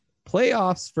again,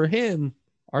 playoffs for him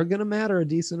are going to matter a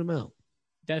decent amount.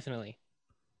 Definitely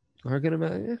are going to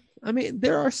matter. I mean,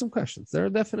 there are some questions. There are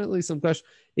definitely some questions.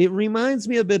 It reminds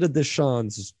me a bit of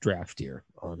Deshaun's draft year,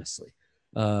 honestly.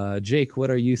 Jake, what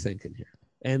are you thinking here?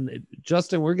 And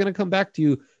Justin, we're going to come back to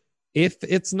you. If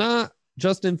it's not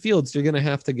Justin Fields, you're going to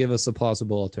have to give us a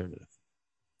plausible alternative.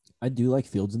 I do like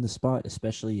Fields in the spot,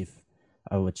 especially if,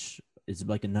 which is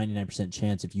like a 99%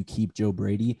 chance if you keep Joe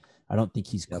Brady. I don't think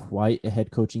he's quite a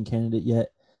head coaching candidate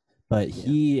yet, but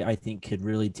he, I think, could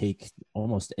really take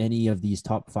almost any of these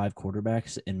top 5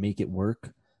 quarterbacks and make it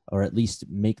work, or at least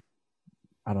make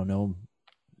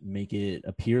it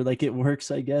appear like it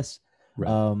works, I guess. Right.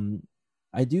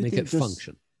 I do make think it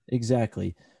function.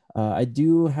 Exactly. I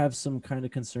do have some kind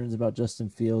of concerns about Justin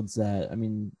Fields that, I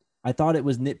mean, I thought it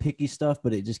was nitpicky stuff,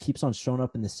 but it just keeps on showing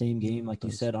up in the same game. Like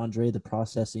you said, Andre, the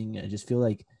processing, I just feel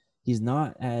like he's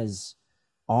not as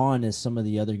on as some of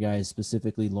the other guys,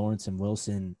 specifically Lawrence and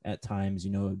Wilson at times,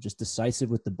 just decisive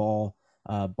with the ball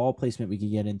placement we could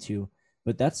get into.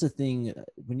 But that's the thing.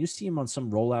 When you see him on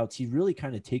some rollouts, he really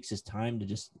kind of takes his time to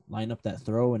just line up that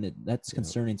throw. And that's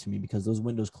concerning to me because those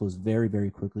windows close very,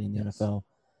 very quickly in the NFL.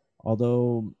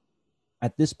 Although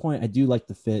at this point, I do like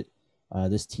the fit.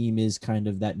 This team is kind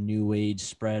of that new age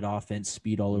spread offense,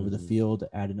 speed all over the field.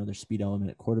 Add another speed element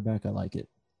at quarterback. I like it.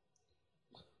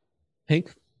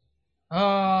 Hank?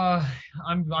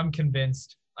 I'm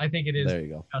convinced. I think it is there you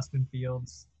go. Justin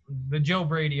Fields. The Joe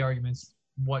Brady argument's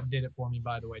what did it for me,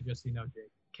 by the way, just so you know, Jake,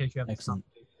 in case you have excellent.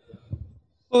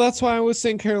 Well, that's why I was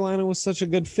saying Carolina was such a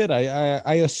good fit.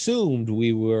 I assumed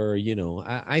we were,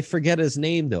 I forget his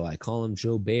name, though. I call him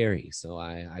Joe Barry, so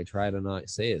I try to not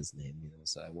say his name,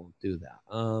 so I won't do that.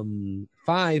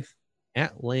 5,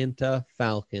 Atlanta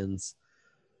Falcons.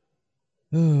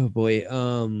 Oh, boy.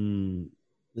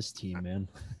 This team, man.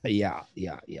 Yeah.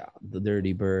 The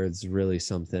Dirty Birds, really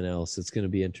something else. It's going to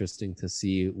be interesting to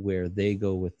see where they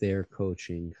go with their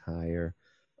coaching hire.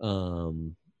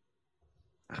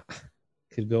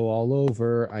 Could go all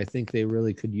over. I think they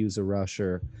really could use a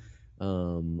rusher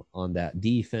on that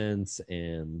defense,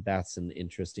 and that's an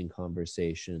interesting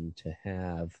conversation to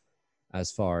have as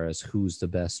far as who's the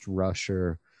best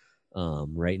rusher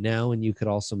right now. And you could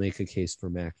also make a case for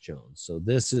Mac Jones. So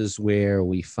this is where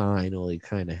we finally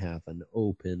kind of have an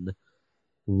open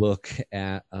look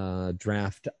at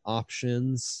draft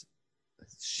options.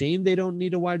 Shame they don't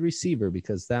need a wide receiver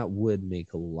because that would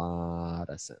make a lot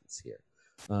of sense here.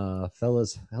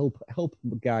 Fellas, help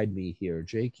guide me here.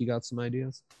 Jake, you got some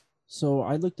ideas? So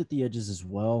I looked at the edges as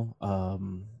well.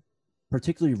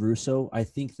 particularly Russo, I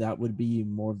think that would be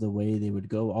more of the way they would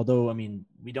go. Although, I mean,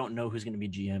 we don't know who's going to be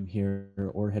GM here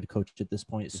or head coach at this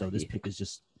point. So this pick is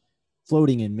just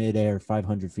floating in midair,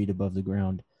 500 feet above the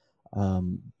ground.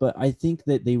 But I think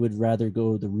that they would rather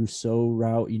go the Russo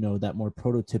route, that more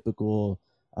prototypical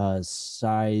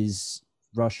size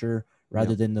rusher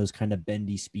rather than those kind of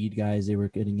bendy speed guys they were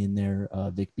getting in there,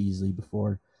 Vic Beasley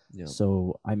before. Yeah.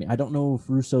 So, I mean, I don't know if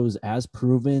Russo's as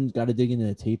proven, got to dig into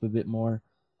the tape a bit more.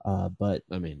 But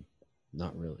I mean,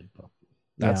 not really.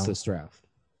 That's this draft.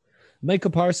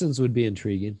 Micah Parsons would be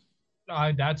intriguing.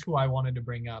 That's who I wanted to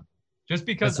bring up, just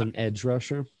because that's an edge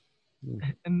rusher,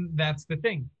 and that's the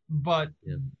thing. But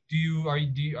are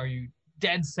you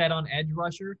dead set on edge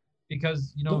rusher?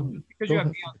 Because just because you have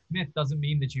Deion Smith doesn't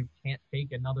mean that you can't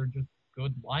take another just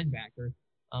good linebacker.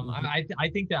 I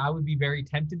think that I would be very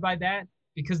tempted by that,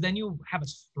 because then you have a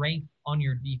strength on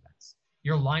your defense.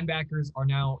 Your linebackers are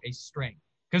now a strength.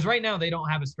 Because right now they don't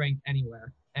have a strength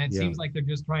anywhere. And it seems like they're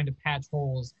just trying to patch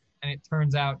holes. And it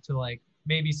turns out to like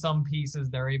maybe some pieces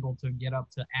they're able to get up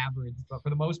to average. But for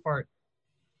the most part,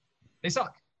 they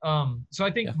suck. So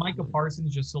I think Micah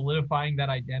Parsons just solidifying that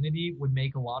identity would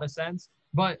make a lot of sense.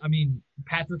 But, I mean,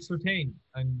 Patrick Surtain,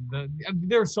 and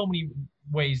there are so many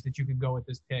ways that you could go with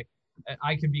this pick.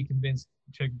 I could be convinced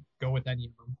to go with any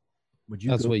of them. Would you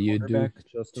That's what you'd do,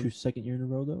 Justin? 2 second year in a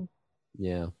row, though?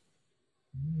 Yeah.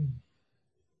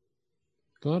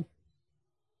 Go on.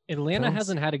 Atlanta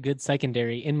hasn't had a good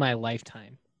secondary in my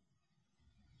lifetime.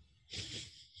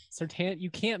 Surtain, you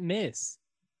can't miss.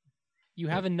 You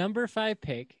have a number 5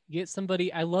 pick. Get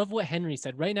somebody. I love what Henry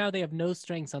said. Right now, they have no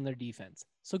strengths on their defense.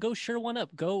 So go sure one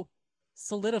up. Go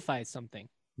solidify something.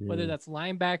 Whether that's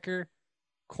linebacker,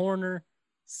 corner,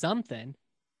 something.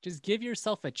 Just give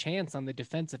yourself a chance on the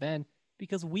defensive end,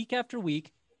 because week after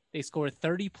week, they score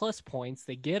 30-plus points.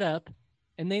 They get up,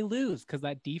 and they lose because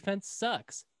that defense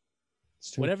sucks.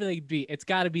 Whatever they be, it's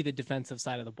got to be the defensive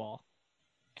side of the ball.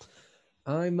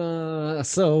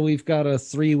 So we've got a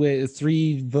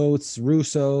 3 votes: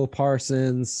 Russo,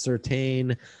 Parsons,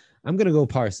 Surtain. I'm gonna go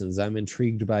Parsons. I'm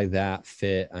intrigued by that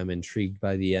fit. I'm intrigued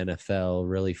by the NFL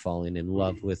really falling in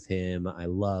love with him. I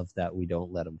love that we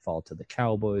don't let him fall to the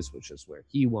Cowboys, which is where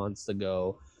he wants to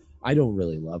go. I don't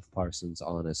really love Parsons,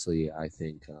 honestly. I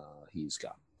think he's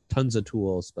got tons of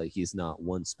tools, but he's not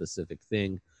one specific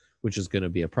thing, which is going to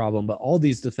be a problem. But all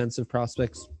these defensive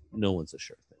prospects, no one's a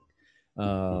sure thing.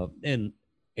 And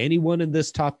anyone in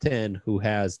this top 10 who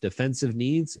has defensive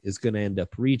needs is going to end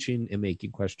up reaching and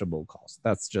making questionable calls.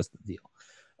 That's just the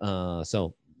deal.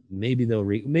 So maybe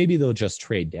they'll just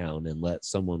trade down and let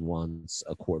someone wants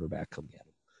a quarterback come get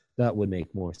him. That would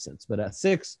make more sense. But at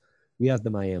 6, we have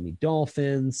the Miami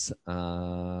Dolphins,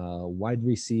 wide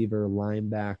receiver,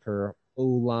 linebacker,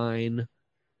 O-line,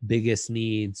 biggest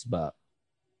needs, but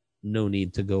no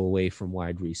need to go away from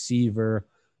wide receiver.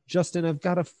 Justin, I've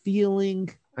got a feeling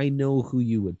I know who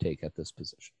you would take at this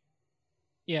position.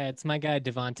 Yeah, it's my guy,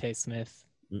 Devontae Smith.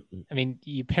 I mean,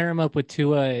 you pair him up with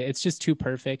Tua, it's just too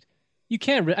perfect. You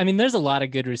can't, there's a lot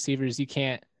of good receivers. You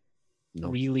can't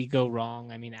really go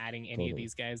wrong. Adding any of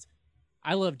these guys.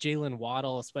 I love Jalen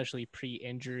Waddle, especially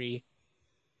pre-injury.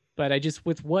 But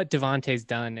with what Devontae's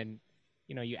done, and,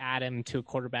 you add him to a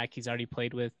quarterback he's already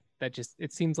played with,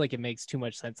 it seems like it makes too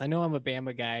much sense. I know I'm a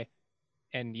Bama guy,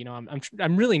 and,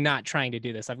 I'm really not trying to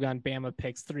do this. I've gone Bama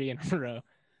picks 3 in a row,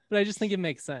 but I just think it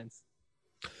makes sense.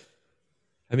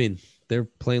 They're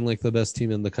playing like the best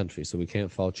team in the country, so we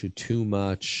can't fault you too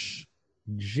much.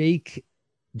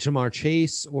 Jamar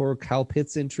Chase or Kyle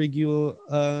Pitts intrigue you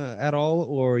at all,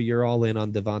 or you're all in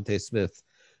on Devontae Smith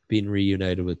being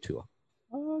reunited with Tua?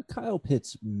 Kyle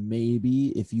Pitts,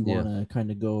 maybe, if you want to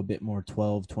kind of go a bit more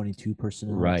 12, 22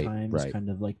 personnel times, kind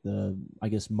of like the,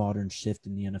 modern shift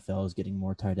in the NFL is getting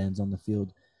more tight ends on the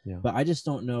field. Yeah. But I just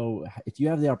don't know if you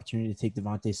have the opportunity to take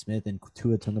Devontae Smith and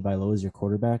Tua Tagovailoa as your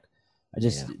quarterback.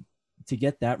 To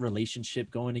get that relationship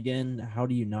going again, how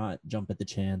do you not jump at the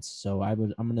chance? So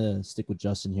I'm going to stick with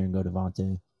Justin here and go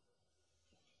Devontae.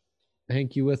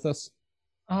 Hank, you with us?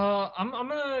 I'm going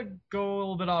to go a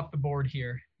little bit off the board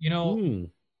here.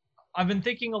 I've been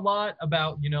thinking a lot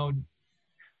about,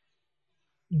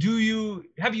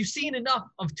 have you seen enough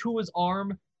of Tua's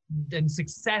arm and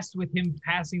success with him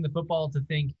passing the football to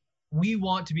think we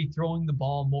want to be throwing the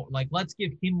ball more? Like, let's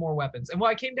give him more weapons. And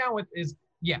what I came down with is,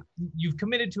 you've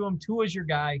committed to him. Tua's your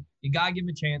guy. You got to give him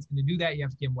a chance. And to do that, you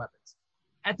have to give him weapons.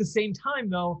 At the same time,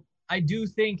 though, I do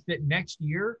think that next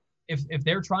year, if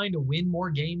they're trying to win more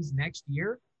games next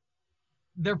year,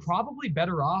 they're probably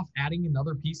better off adding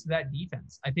another piece to that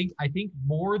defense. I think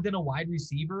more than a wide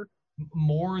receiver,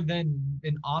 more than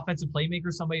an offensive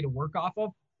playmaker, somebody to work off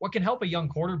of, what can help a young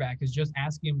quarterback is just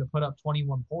asking him to put up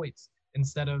 21 points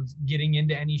instead of getting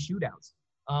into any shootouts.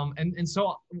 And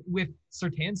so with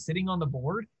Surtain sitting on the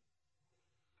board,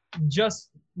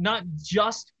 not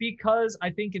just because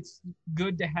I think it's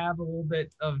good to have a little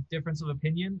bit of difference of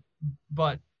opinion,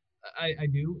 but I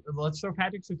do. Let's throw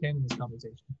Patrick Surtain in this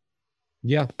conversation.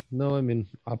 Yeah, no, I mean,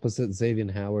 opposite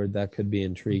Xavier Howard, that could be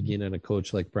intriguing, and a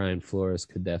coach like Brian Flores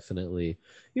could definitely,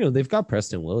 they've got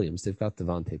Preston Williams, they've got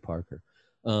Devontae Parker,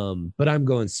 but I'm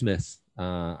going Smith.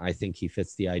 I think he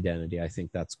fits the identity. I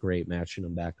think that's great, matching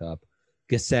him back up.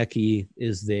 Gesicki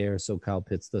is there, so Kyle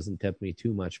Pitts doesn't tempt me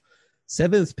too much.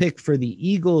 7th pick for the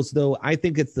Eagles, though, I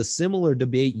think it's the similar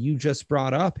debate you just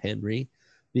brought up, Henry,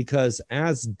 because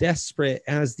as desperate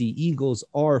as the Eagles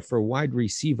are for wide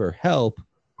receiver help,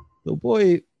 though,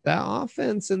 boy, that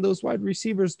offense and those wide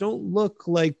receivers don't look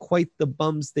like quite the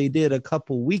bums they did a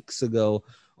couple weeks ago.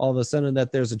 All of a sudden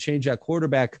that there's a change at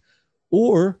quarterback,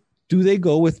 or do they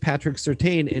go with Patrick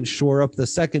Surtain and shore up the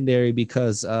secondary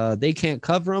because they can't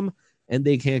cover them and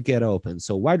they can't get open?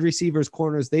 So wide receivers,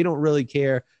 corners, they don't really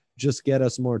care. Just get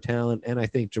us more talent. And I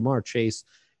think Jamar Chase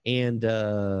and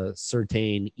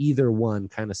Surtain, either one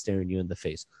kind of staring you in the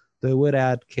face. They would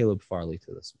add Caleb Farley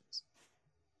to this mix.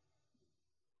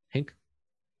 Hank?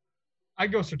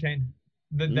 I'd go Surtain.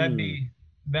 That'd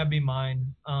be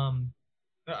mine.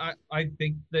 I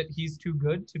think that he's too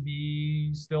good to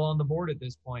be still on the board at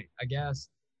this point, I guess.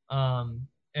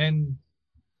 And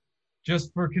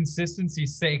just for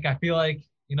consistency's sake, I feel like,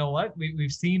 you know what?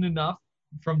 We've seen enough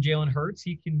from Jalen Hurts.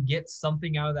 He can get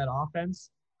something out of that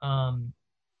offense.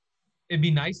 It'd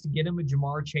be nice to get him a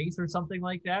Jamar Chase or something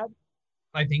like that.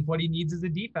 I think what he needs is a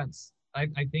defense. I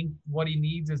think what he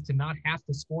needs is to not have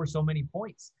to score so many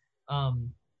points.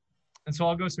 And so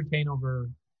I'll go Surtain over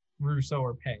Rousseau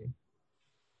or Pay.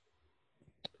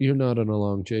 You're nodding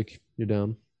along, Jake. You're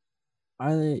down.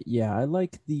 I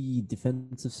like the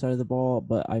defensive side of the ball,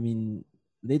 but I mean,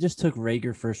 they just took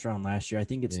Rager first round last year. I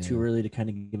think it's too early to kind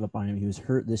of give up on him. He was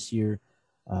hurt this year.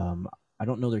 I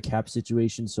don't know their cap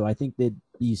situation, so I think they'd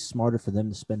be smarter for them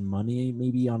to spend money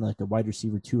maybe on like a wide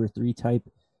receiver 2 or 3 type,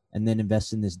 and then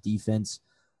invest in this defense.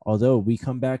 Although we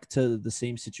come back to the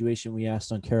same situation we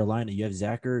asked on Carolina. You have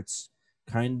Zach Ertz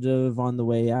kind of on the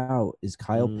way out. Is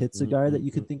Kyle Pitts a guy that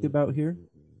you could think about here?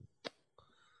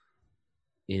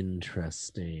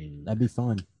 Interesting. That'd be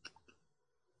fun.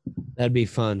 That'd be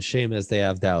fun. Shame as they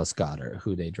have Dallas Goedert,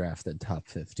 who they drafted top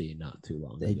 50 not too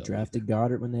long ago. They drafted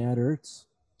Goddard when they had Ertz.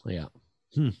 Yeah.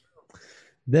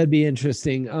 That'd be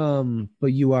interesting.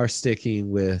 But you are sticking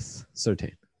with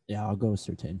Surtain. Yeah, I'll go with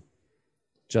Surtain.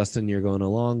 Justin, you're going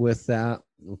along with that.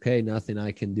 Okay, nothing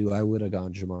I can do. I would have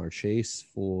gone Jamar Chase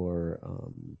for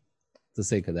the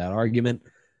sake of that argument.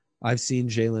 I've seen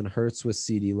Jalen Hurts with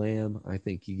CeeDee Lamb. I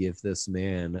think you give this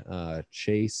man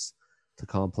Chase to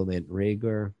complement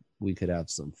Rager. We could have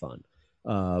some fun.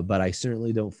 But I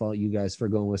certainly don't fault you guys for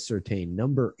going with Surtain.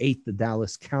 Number 8, the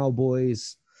Dallas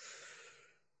Cowboys.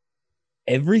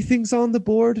 Everything's on the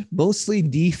board, mostly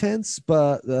defense,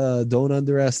 but don't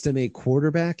underestimate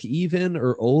quarterback even,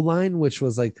 or O-line, which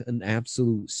was like an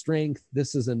absolute strength.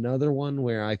 This is another one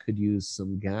where I could use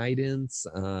some guidance.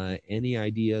 Any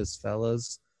ideas,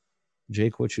 fellas?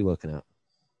 Jake, what you looking at?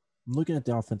 I'm looking at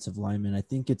the offensive lineman. I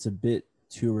think it's a bit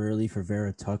too early for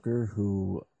Vera Tucker,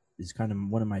 who is kind of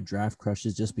one of my draft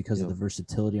crushes just because of the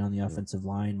versatility on the offensive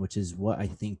line, which is what I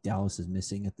think Dallas is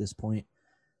missing at this point.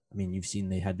 I mean, you've seen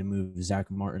they had to move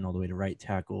Zach Martin all the way to right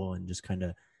tackle and just kind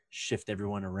of shift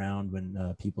everyone around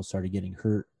when people started getting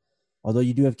hurt. Although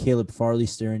you do have Caleb Farley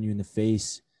staring you in the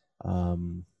face. I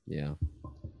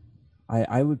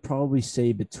would probably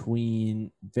say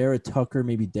between Vera Tucker,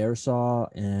 maybe Darisaw,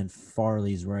 and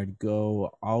Farley is where I'd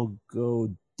go. I'll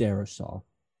go Darisaw.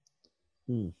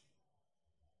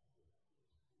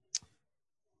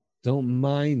 Don't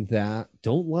mind that.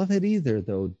 Don't love it either,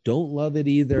 though. Don't love it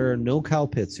either. No Kyle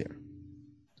Pitts here.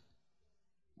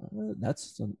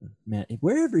 That's man.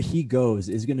 Wherever he goes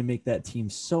is going to make that team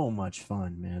so much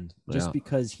fun, man. Just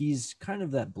because he's kind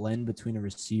of that blend between a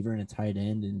receiver and a tight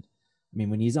end, and I mean,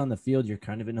 when he's on the field, you're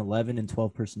kind of in 11 and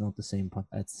 12 personnel at the same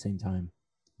time.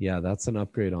 Yeah, that's an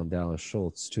upgrade on Dallas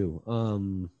Schultz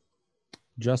too.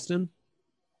 Justin,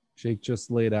 Jake just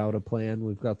laid out a plan.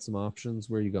 We've got some options.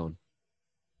 Where are you going?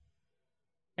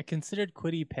 I considered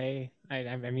Kwity Paye.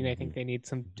 I mean, I think they need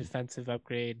some defensive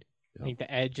upgrade. I think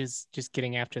the edge is just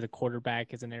getting after the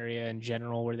quarterback is an area in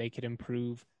general where they could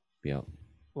improve. Yeah.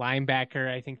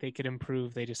 Linebacker, I think they could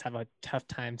improve. They just have a tough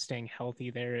time staying healthy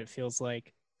there, it feels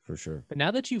like. For sure. But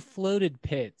now that you floated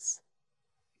Pitts,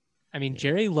 I mean,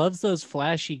 Jerry loves those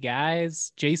flashy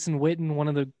guys. Jason Witten, one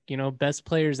of the best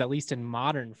players, at least in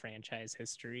modern franchise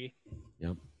history.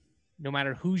 Yep. No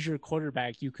matter who's your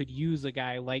quarterback, you could use a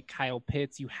guy like Kyle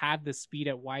Pitts. You have the speed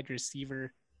at wide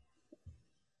receiver.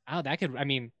 Oh,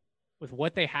 with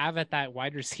what they have at that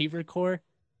wide receiver core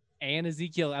and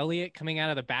Ezekiel Elliott coming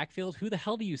out of the backfield, who the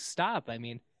hell do you stop? I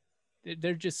mean,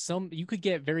 they're just you could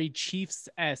get very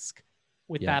Chiefs-esque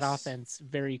with that offense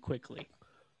very quickly.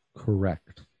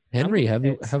 Correct. Henry,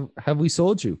 have we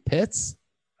sold you? Pitts?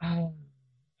 Oh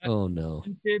no.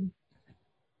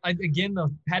 Again,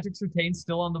 the Patrick Surtain's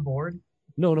still on the board.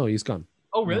 No, he's gone.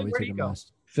 Oh, really? Where'd he go?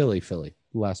 Last. Philly.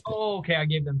 Last pick. Oh, okay. I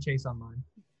gave them Chase on mine.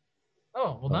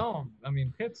 Oh, well, no. I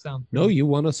mean, Pitts sounds No, you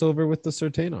won us over with the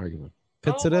Surtain argument.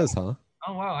 Pitts it is, huh?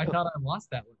 Oh, wow. I thought I lost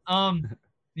that one.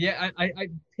 Yeah, I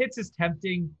Pitts is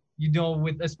tempting,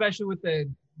 especially with the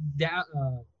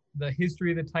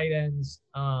history of the tight ends.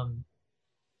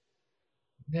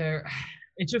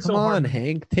 It's just Come so on, hard.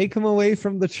 Hank. Take him away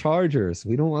from the Chargers.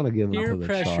 We don't want to give him Peer to the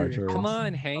pressure. Chargers. Come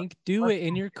on, Hank. Do it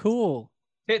and you're cool.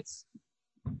 Pitts.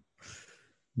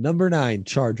 Number 9,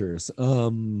 Chargers.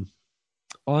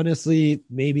 Honestly,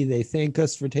 maybe they thank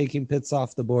us for taking Pitts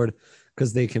off the board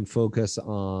because they can focus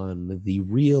on the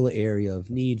real area of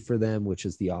need for them, which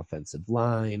is the offensive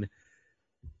line.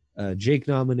 Jake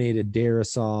nominated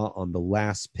Darisaw on the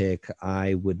last pick.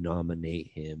 I would nominate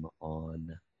him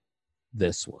on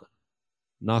this one.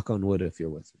 Knock on wood if you're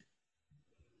with me.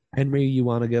 Henry, you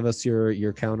want to give us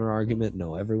your counter argument?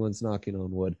 No, everyone's knocking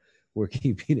on wood. We're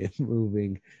keeping it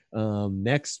moving.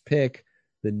 Next pick,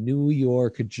 the New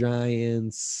York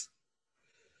Giants.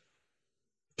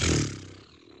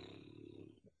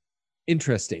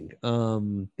 Interesting.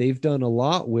 They've done a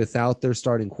lot without their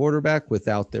starting quarterback,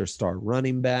 without their star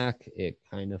running back. It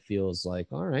kind of feels like,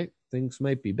 all right, things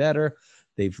might be better.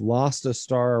 They've lost a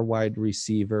star wide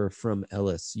receiver from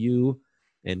LSU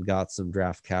and got some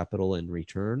draft capital in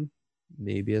return.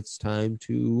 Maybe it's time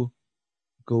to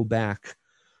go back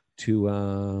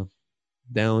to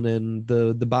down in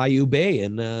the Bayou Bay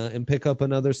and pick up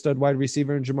another stud wide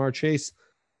receiver in Jamar Chase.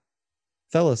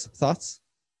 Fellas, thoughts?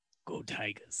 Go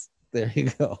Tigers. There you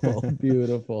go.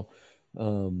 Beautiful.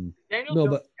 Daniel no, Jones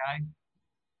but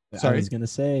guy. sorry. I was gonna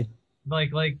say,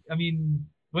 I mean,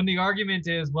 when the argument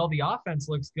is, well, the offense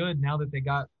looks good now that they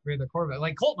got rid of their quarterback.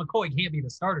 Like, Colt McCoy can't be the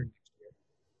starter next year.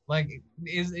 Like,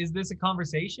 is this a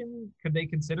conversation? Could they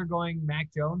consider going Mac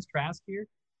Jones, Trask here?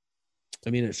 I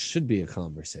mean, it should be a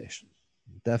conversation.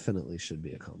 Definitely should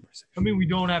be a conversation. I mean, we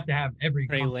don't have to have every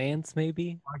Trey Lance,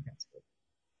 maybe. podcast.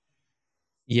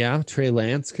 Yeah, Trey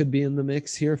Lance could be in the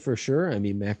mix here for sure. I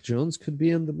mean, Mac Jones could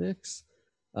be in the mix.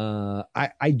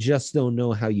 I just don't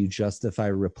know how you justify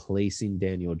replacing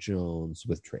Daniel Jones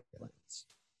with Trey Lance.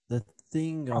 the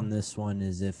thing on this one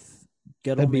is if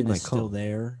That'd be Gettleman my is still call.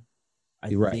 there, I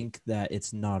You're right. think that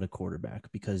it's not a quarterback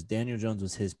because Daniel Jones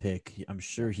was his pick. I'm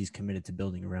sure he's committed to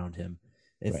building around him.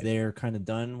 If Right. they're kind of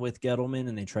done with Gettleman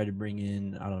and they try to bring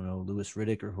in, I don't know, Louis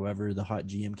Riddick or whoever the hot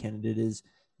GM candidate is,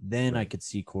 then I could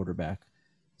see quarterback.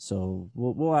 So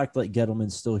we'll act like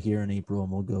Gettleman's still here in April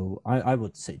and we'll go. I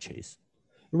would say Chase.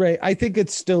 Right. I think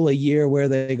it's still a year where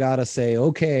they got to say,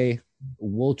 okay,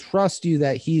 we'll trust you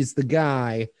that he's the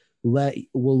guy.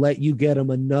 We'll let you get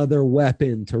him another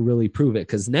weapon to really prove it.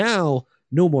 Because now,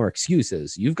 no more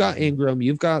excuses. You've got Ingram.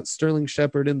 You've got Sterling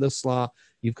Shepard in the slot.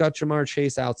 You've got Jamar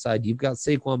Chase outside. You've got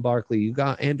Saquon Barkley. You've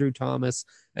got Andrew Thomas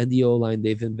and the O-line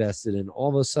they've invested in. All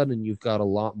of a sudden, you've got a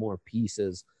lot more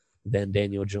pieces than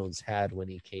Daniel Jones had when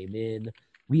he came in.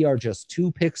 We are just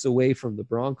 2 picks away from the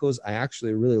Broncos. I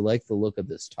actually really like the look of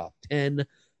this top 10.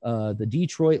 The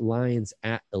Detroit Lions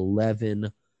at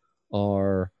 11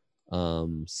 are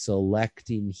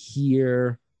selecting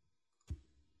here.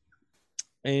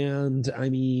 And, I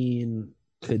mean,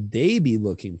 could they be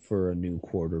looking for a new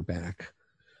quarterback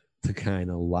to kind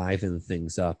of liven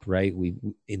things up, right?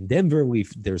 In Denver,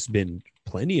 there's been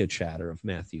plenty of chatter of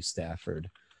Matthew Stafford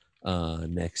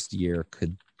next year.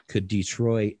 Could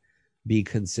Detroit be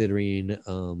considering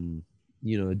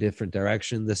a different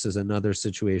direction? This is another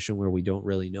situation where we don't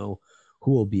really know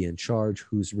who will be in charge,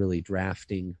 who's really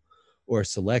drafting or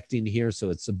selecting here, so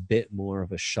it's a bit more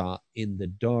of a shot in the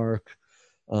dark.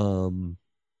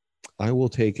 I will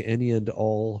take any and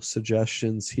all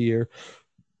suggestions here.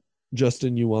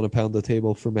 Justin, you want to pound the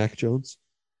table for Mac Jones?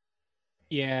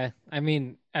 Yeah, I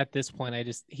mean, at this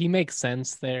point, he makes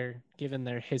sense there, given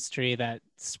their history, that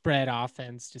spread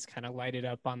offense, just kind of light it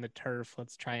up on the turf.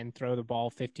 Let's try and throw the ball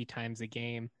 50 times a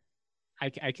game.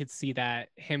 I could see that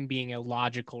him being a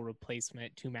logical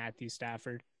replacement to Matthew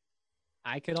Stafford.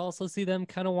 I could also see them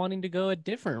kind of wanting to go a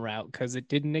different route because it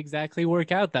didn't exactly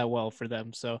work out that well for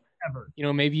them. So ever.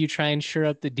 Maybe you try and shore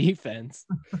up the defense.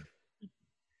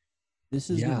 This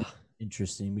is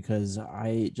interesting because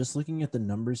just looking at the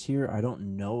numbers here, I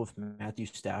don't know if Matthew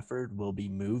Stafford will be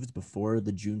moved before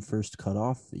the June 1st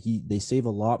cutoff. They save a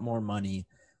lot more money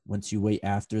once you wait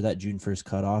after that June 1st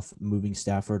cutoff, moving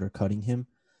Stafford or cutting him.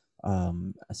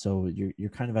 So you're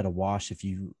kind of at a wash if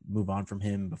you move on from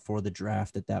him before the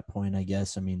draft at that point, I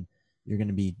guess. I mean, you're going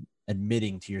to be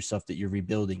admitting to yourself that you're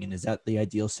rebuilding. And is that the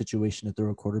ideal situation to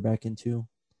throw a quarterback into?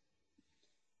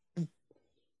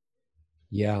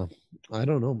 Yeah, I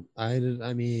don't know. I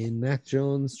mean, Mac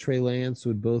Jones, Trey Lance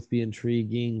would both be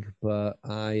intriguing, but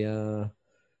I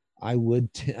would.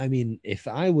 I mean, if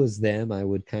I was them, I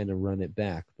would kind of run it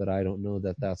back, but I don't know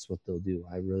that that's what they'll do.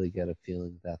 I really get a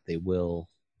feeling that they will.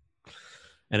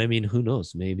 And I mean, who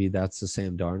knows? Maybe that's a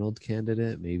Sam Darnold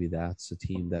candidate. Maybe that's a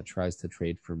team that tries to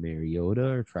trade for Mariota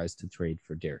or tries to trade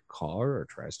for Derek Carr or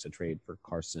tries to trade for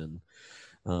Carson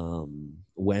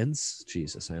Wentz.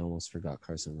 Jesus, I almost forgot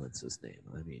Carson Wentz's name.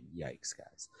 I mean, yikes,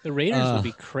 guys. The Raiders would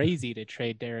be crazy to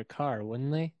trade Derek Carr,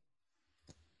 wouldn't they?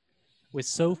 With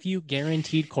so few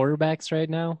guaranteed quarterbacks right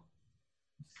now?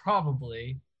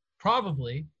 Probably.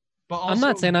 But also, I'm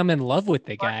not saying I'm in love with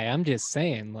the guy. I'm just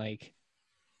saying, like,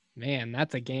 man,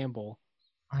 that's a gamble.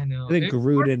 I know. I think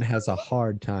Gruden has a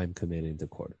hard time committing to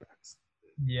quarterbacks.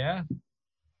 Yeah.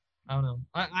 I don't know.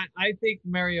 I think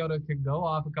Mariota could go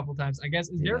off a couple times. I guess,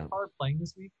 is Derek Carr playing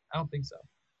this week? I don't think so.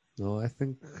 No, I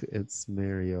think it's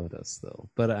Mariota still.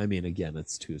 But I mean, again,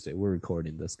 it's Tuesday. We're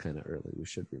recording this kind of early. We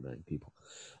should remind people.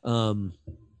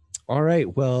 All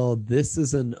right. Well, this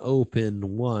is an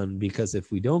open one because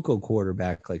if we don't go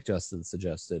quarterback like Justin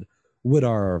suggested, what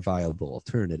are our viable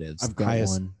alternatives? I've got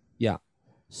one. Yeah.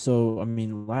 So, I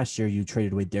mean, last year you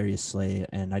traded away Darius Slay,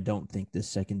 and I don't think this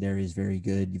secondary is very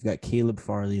good. You've got Caleb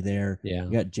Farley there. Yeah.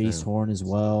 You got Jace Horn as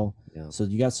well. Yeah. So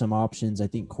you got some options. I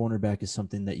think cornerback is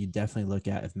something that you definitely look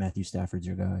at if Matthew Stafford's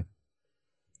your guy.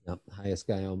 Yep. Highest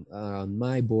guy on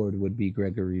my board would be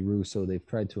Gregory Rousseau. They've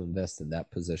tried to invest in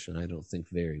that position. I don't think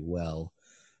very well.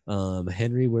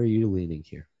 Henry, where are you leaning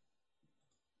here?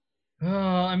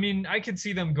 I mean, I could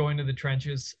see them going to the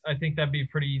trenches. I think that'd be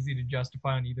pretty easy to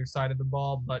justify on either side of the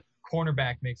ball, but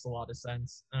cornerback makes a lot of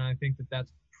sense. And I think that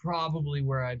that's probably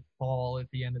where I'd fall at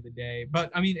the end of the day. But,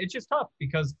 I mean, it's just tough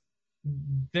because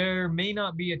there may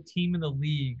not be a team in the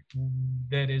league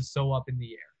that is so up in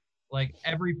the air. Like,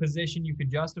 every position you could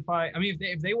justify. I mean,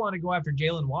 if they want to go after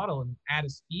Jalen Waddle and add a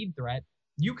speed threat,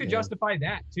 you could justify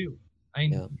that too. I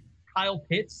mean, Kyle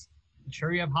Pitts, I'm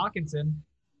sure you have Hawkinson.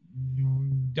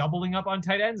 Doubling up on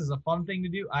tight ends is a fun thing to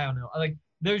do. I don't know. Like,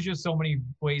 there's just so many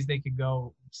ways they could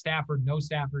go. Stafford, no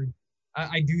Stafford.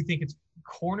 I do think it's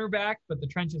cornerback, but the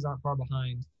trenches aren't far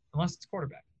behind unless it's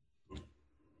quarterback.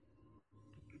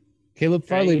 Caleb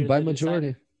Farley by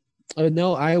majority.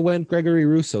 No, I went Gregory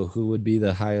Rousseau, who would be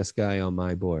the highest guy on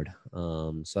my board.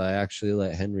 So I actually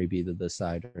let Henry be the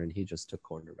decider, and he just took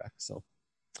cornerback. So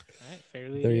all right,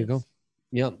 fairly there you go.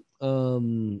 Yep.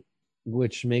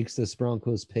 Which makes this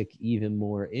Broncos pick even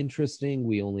more interesting.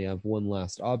 We only have one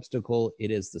last obstacle. It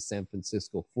is the San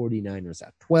Francisco 49ers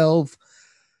at 12.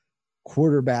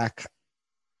 Quarterback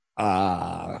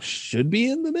should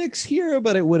be in the mix here,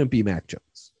 but it wouldn't be Mac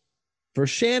Jones. For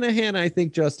Shanahan, I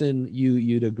think, Justin,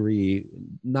 you'd agree,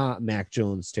 not Mac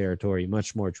Jones territory,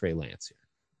 much more Trey Lance here.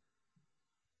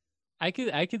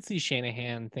 I could see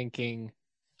Shanahan thinking,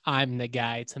 I'm the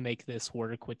guy to make this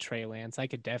work with Trey Lance. I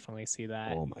could definitely see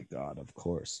that. Oh my God, of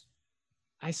course.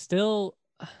 I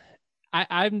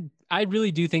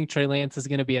really do think Trey Lance is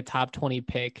going to be a top 20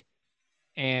 pick,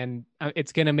 and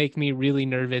it's going to make me really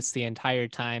nervous the entire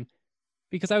time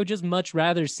because I would just much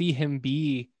rather see him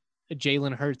be a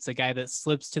Jalen Hurts, a guy that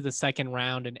slips to the second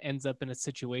round and ends up in a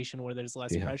situation where there's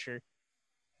less pressure.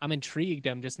 I'm intrigued.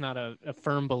 I'm just not a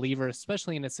firm believer,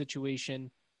 especially in a situation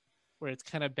where it's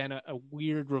kind of been a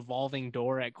weird revolving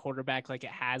door at quarterback like it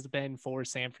has been for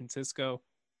San Francisco.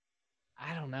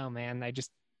 I don't know, man.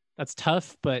 That's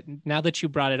tough, but now that you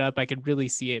brought it up, I could really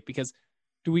see it because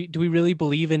do we really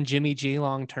believe in Jimmy G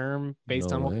long term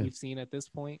based on what we've seen at this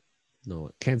point? No,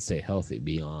 it can't stay healthy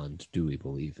beyond do we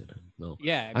believe in him? No.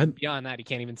 Yeah, beyond that, he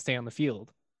can't even stay on the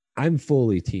field. I'm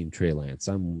fully team Trey Lance.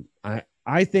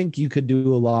 I think you could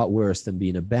do a lot worse than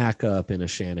being a backup in a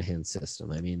Shanahan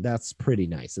system. I mean, that's pretty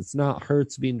nice. It's not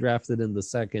Hurts being drafted in the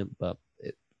second, but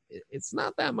it's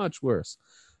not that much worse.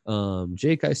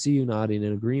 Jake, I see you nodding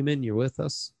in agreement. You're with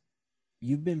us.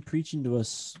 You've been preaching to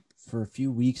us for a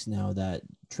few weeks now that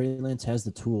Trey Lance has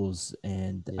the tools,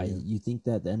 and you think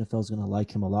that the NFL is going to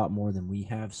like him a lot more than we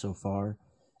have so far.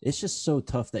 It's just so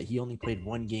tough that he only played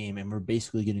one game, and we're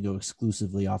basically going to go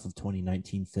exclusively off of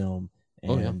 2019 film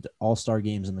and all-star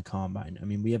games in the combine. I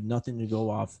mean, we have nothing to go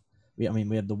off. We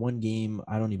have the one game,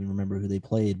 I don't even remember who they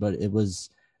played, but it was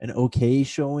an okay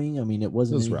showing. I mean, it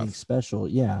wasn't anything rough. Special.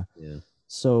 Yeah.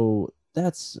 So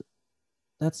that's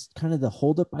kind of the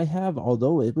holdup I have,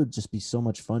 although it would just be so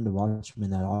much fun to watch him in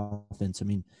that offense. I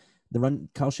mean,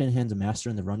 Kyle Shanahan's a master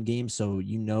in the run game, so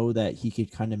you know that he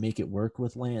could kind of make it work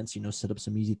with Lance, set up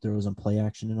some easy throws on play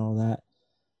action and all that.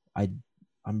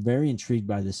 I'm very intrigued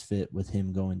by this fit with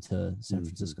him going to San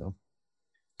Francisco.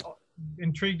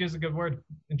 Intrigued is a good word.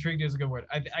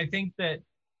 I think that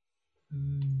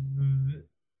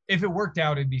if it worked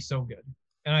out, it'd be so good.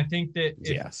 And I think that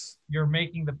if you're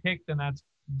making the pick, then that's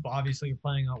obviously you're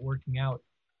planning on working out.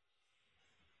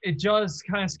 It does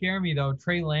kind of scare me, though.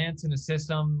 Trey Lance in a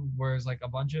system where it's like a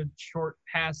bunch of short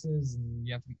passes and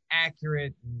you have to be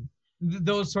accurate and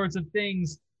those sorts of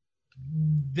things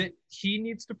that he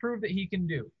needs to prove that he can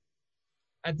do.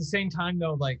 At the same time,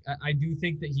 though, like I do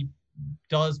think that he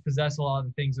does possess a lot of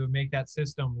the things that would make that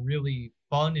system really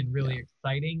fun and really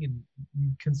exciting and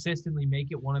consistently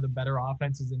make it one of the better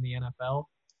offenses in the NFL.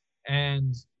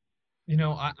 And,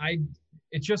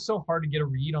 it's just so hard to get a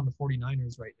read on the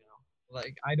 49ers right now.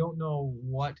 Like, I don't know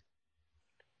what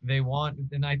they want.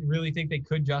 And I really think they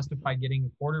could justify getting a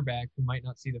quarterback who might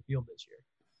not see the field this year.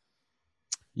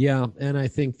 Yeah, and I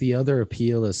think the other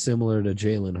appeal is similar to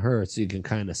Jalen Hurts. You can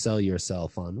kind of sell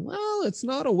yourself on, well, it's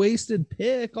not a wasted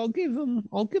pick. I'll give him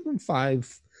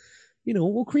 5.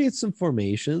 We'll create some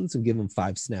formations and give him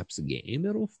 5 snaps a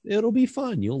game. It'll be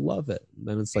fun. You'll love it. And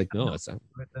then it's like, no, it's not.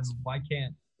 But then why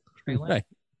can't Trey Lance?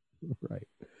 Right.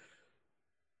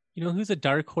 Who's a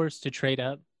dark horse to trade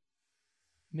up?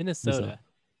 Minnesota.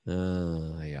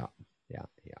 Yeah.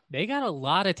 They got a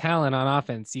lot of talent on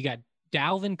offense. You got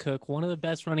Dalvin Cook, one of the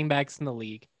best running backs in the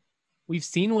league. We've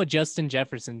seen what Justin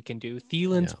Jefferson can do.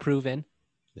 Thielen's proven.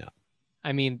 Yeah.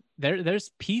 I mean, there's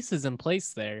pieces in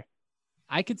place there.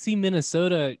 I could see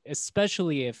Minnesota,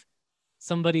 especially if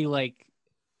somebody like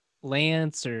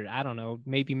Lance or, I don't know,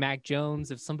 maybe Mac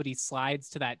Jones, if somebody slides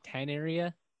to that 10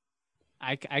 area,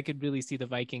 I could really see the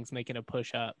Vikings making a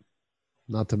push up.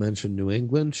 Not to mention New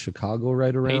England, Chicago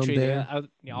right around there.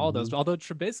 All those. Although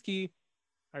Trubisky,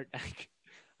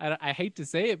 I hate to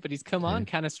say it, but he's come on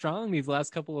kind of strong these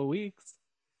last couple of weeks.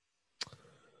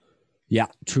 Yeah,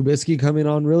 Trubisky coming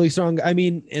on really strong. I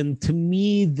mean, and to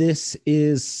me, this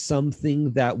is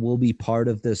something that will be part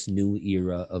of this new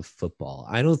era of football.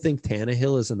 I don't think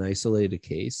Tannehill is an isolated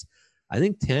case. I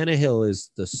think Tannehill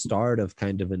is the start of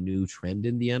kind of a new trend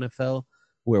in the NFL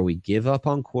where we give up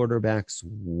on quarterbacks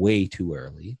way too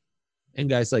early. And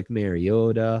guys like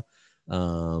Mariota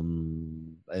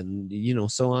and,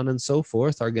 so on and so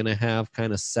forth are going to have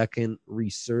kind of second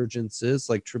resurgences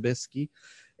like Trubisky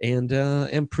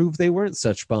and prove they weren't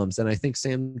such bums. And I think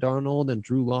Sam Darnold and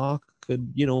Drew Lock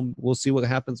could, we'll see what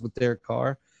happens with Derek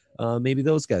Carr. Maybe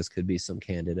those guys could be some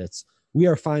candidates. We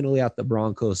are finally at the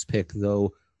Broncos pick,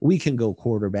 though. We can go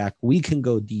quarterback. We can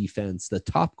go defense. The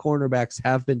top cornerbacks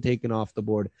have been taken off the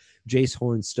board. Jace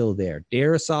Horn's still there.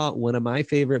 Darrisaw, one of my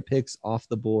favorite picks off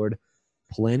the board.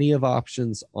 Plenty of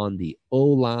options on the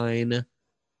O-line.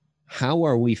 How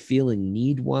are we feeling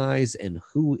need-wise, and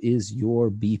who is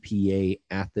your BPA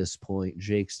at this point?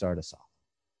 Jake, start us off.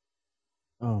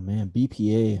 Oh, man,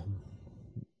 BPA,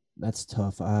 that's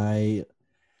tough.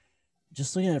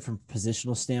 Just looking at it from a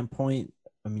positional standpoint,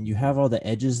 I mean, you have all the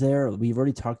edges there. We've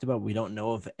already talked about we don't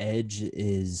know if edge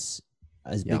is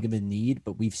as big of a need,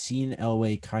 but we've seen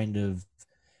Elway kind of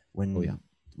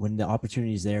when the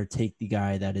opportunity is there, take the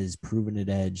guy that is proven at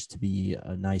edge to be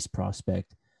a nice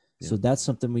prospect. Yeah. So that's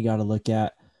something we got to look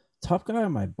at. Top guy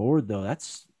on my board, though,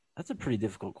 that's a pretty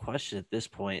difficult question at this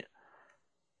point.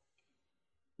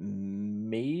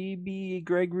 Maybe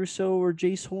Greg Rousseau or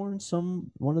Jace Horn,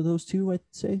 one of those two, I'd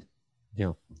say.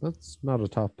 Yeah, that's not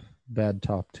a bad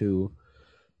top two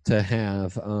to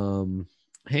have.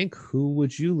 Hank, who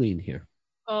would you lean here?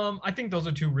 I think those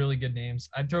are two really good names.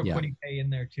 I'd throw Kwity Paye in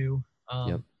there too.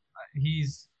 He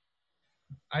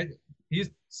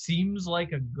seems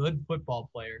like a good football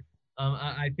player.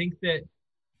 I think that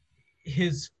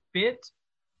his fit,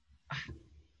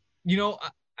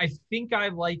 I think I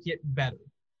like it better.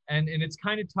 And it's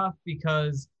kind of tough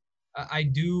because I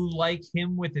do like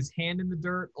him with his hand in the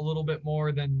dirt a little bit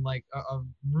more than like a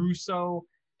Rousseau.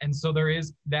 And so there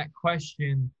is that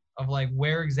question of like,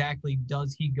 where exactly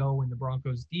does he go in the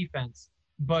Broncos defense?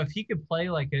 But if he could play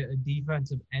like a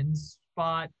defensive end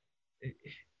spot,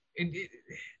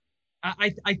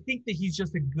 I think that he's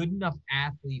just a good enough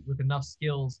athlete with enough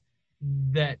skills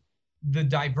that the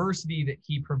diversity that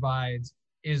he provides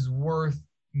is worth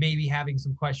maybe having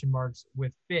some question marks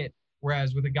with fit.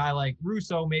 Whereas with a guy like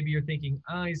Russo, maybe you're thinking,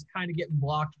 he's kind of getting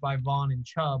blocked by Vaughn and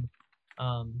Chubb.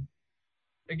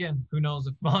 Again, who knows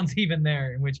if Vaughn's even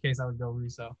there, in which case I would go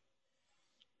Russo.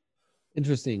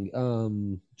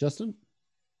 Interesting. Justin?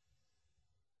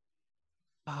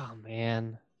 Oh,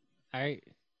 man. I'm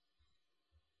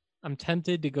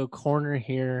tempted to go corner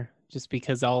here just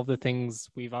because all of the things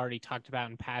we've already talked about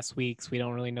in past weeks. We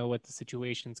don't really know what the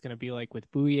situation is going to be like with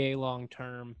Bouye long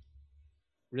term.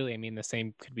 Really, I mean, the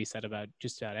same could be said about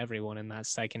just about everyone in that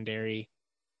secondary.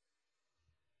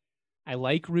 I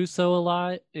like Russo a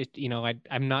lot.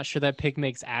 I'm not sure that pick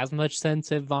makes as much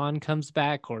sense if Vaughn comes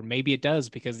back, or maybe it does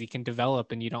because he can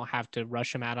develop and you don't have to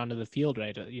rush him out onto the field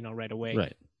right away.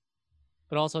 Right.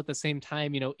 But also at the same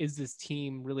time, is this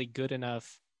team really good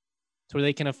enough to where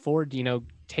they can afford,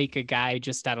 take a guy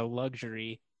just out of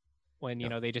luxury when,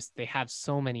 they have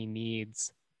so many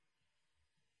needs.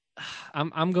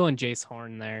 I'm going Jace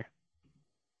Horn there.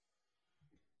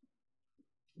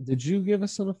 Did you give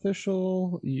us an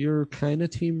official, you're kind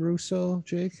of team Russo,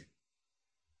 Jake?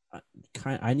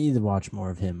 I need to watch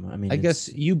more of him. I mean, I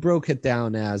guess you broke it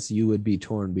down as you would be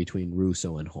torn between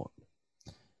Russo and Horn,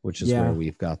 which is where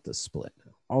we've got the split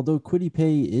now. Although Kwity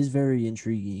Paye is very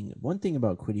intriguing. One thing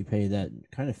about Kwity Paye that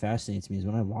kind of fascinates me is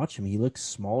when I watch him, he looks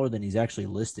smaller than he's actually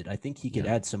listed. I think he could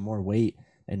add some more weight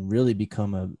and really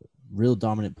become a real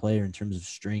dominant player in terms of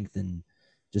strength and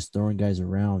just throwing guys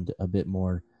around a bit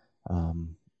more.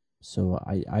 So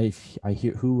I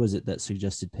hear, who was it that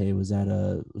suggested Paye? Was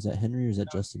that Henry or is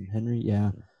that Justin Henry?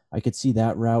 Yeah, I could see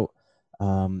that route.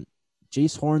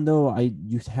 Jace Horn though,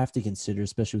 you have to consider,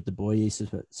 especially with the Bouye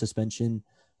suspension.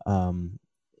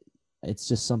 It's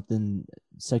just something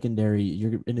secondary.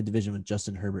 You're in a division with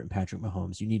Justin Herbert and Patrick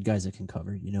Mahomes. You need guys that can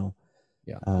cover, Yeah.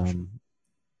 Sure.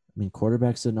 I mean,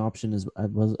 quarterback's an option as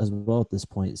well at this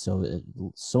point. So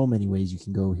so many ways you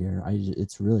can go here.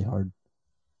 It's really hard.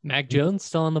 Mac Jones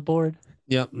still on the board.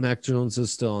 Yep, Mac Jones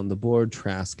is still on the board.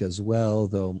 Trask as well,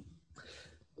 though.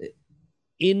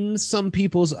 In some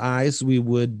people's eyes, we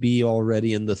would be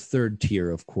already in the third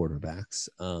tier of quarterbacks.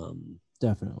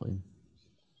 Definitely.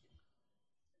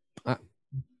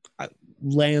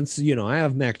 Lance, I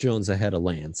have Mac Jones ahead of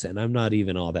Lance, and I'm not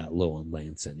even all that low on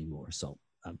Lance anymore. So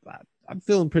I'm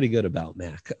feeling pretty good about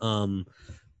Mac.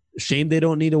 Shame they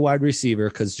don't need a wide receiver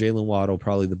because Jalen Waddle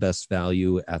probably the best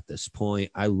value at this point.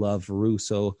 I love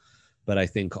Russo, but I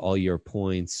think all your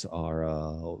points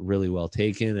are really well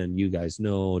taken. And you guys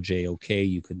know JOK,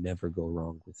 you could never go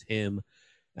wrong with him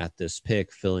at this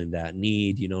pick, filling that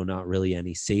need. Not really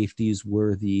any safeties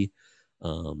worthy.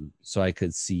 So I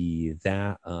could see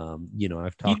that.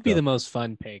 I've talked. He'd be the most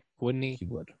fun pick, wouldn't he? He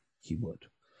would.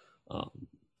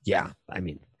 Yeah. I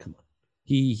mean, come on.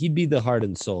 He'd be the heart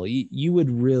and soul. He would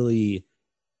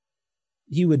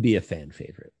be a fan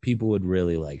favorite. People would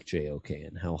really like JOK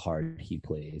and how hard he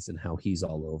plays and how he's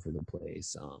all over the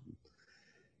place.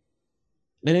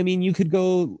 And I mean, you could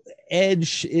go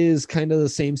edge is kind of the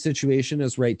same situation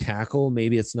as right tackle.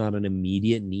 Maybe it's not an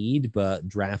immediate need, but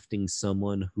drafting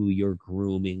someone who you're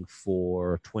grooming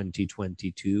for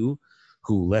 2022,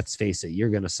 who, let's face it, you're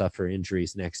going to suffer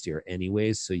injuries next year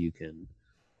anyways, so you can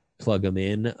plug them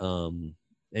in.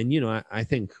 And, I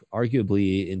think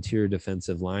arguably interior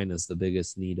defensive line is the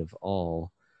biggest need of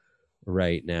all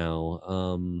right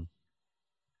now.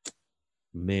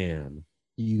 Man.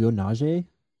 You go Najee?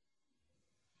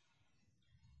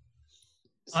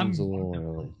 Seems a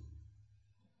little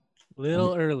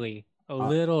early.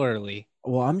 Little early.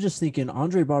 Well, I'm just thinking,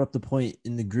 Andre brought up the point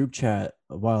in the group chat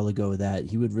a while ago that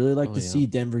he would really like to see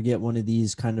Denver get one of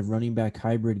these kind of running back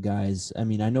hybrid guys. I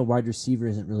mean, I know wide receiver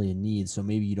isn't really a need, so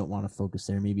maybe you don't want to focus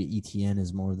there. Maybe ETN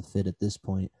is more of the fit at this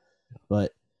point.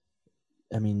 But,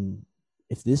 I mean,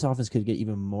 if this offense could get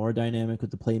even more dynamic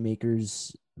with the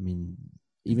playmakers, I mean,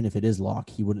 even if it is Locke,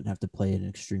 he wouldn't have to play at an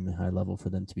extremely high level for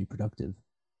them to be productive.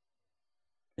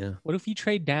 Yeah. What if you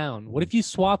trade down? What if you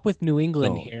swap with New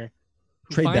England here?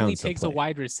 Trade finally down takes a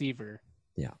wide receiver.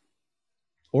 Yeah.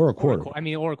 Or a quarterback.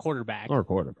 Or a quarterback. Or a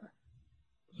quarterback.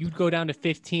 You'd go down to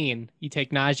 15. You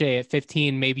take Najee at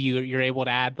 15. Maybe you're able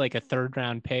to add like a third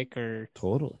round pick or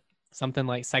something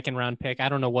like second round pick. I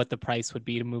don't know what the price would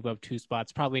be to move up 2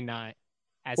 spots. Probably not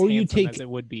as handsome as it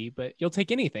would be, but you'll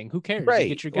take anything. Who cares? Right.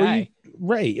 You get your guy.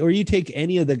 Or you take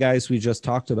any of the guys we just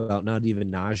talked about, not even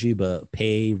Najee, but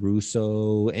Paye,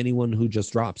 Russo, anyone who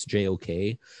just drops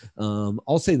JOK.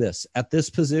 I'll say this. At this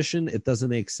position, it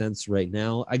doesn't make sense right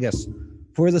now. I guess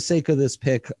for the sake of this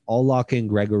pick, I'll lock in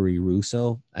Gregory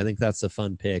Rousseau. I think that's a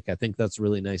fun pick. I think that's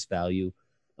really nice value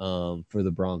for the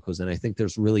Broncos. And I think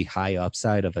there's really high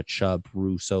upside of a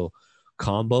Chubb-Russo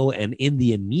combo. And in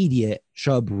the immediate,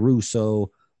 Chubb,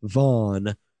 Russo,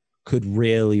 Vaughn, could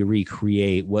really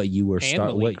recreate what you were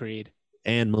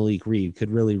and Malik Reed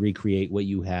could really recreate what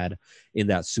you had in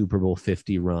that Super Bowl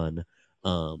 50 run.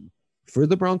 For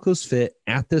the Broncos fit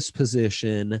at this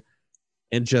position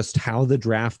and just how the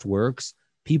draft works,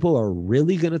 people are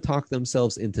really going to talk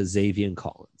themselves into Xavier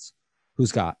Collins,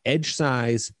 who's got edge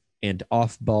size and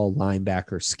off-ball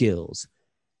linebacker skills.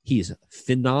 He's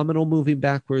phenomenal moving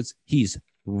backwards. He's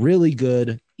really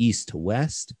good east to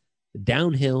west.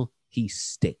 Downhill, he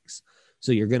stinks.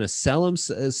 So you're going to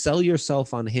sell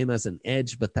yourself on him as an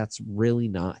edge, but that's really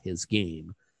not his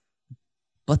game.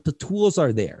 But the tools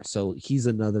are there. So he's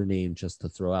another name just to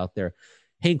throw out there.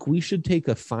 Hank, we should take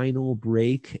a final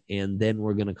break, and then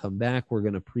we're going to come back. We're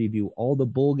going to preview all the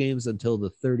bowl games until the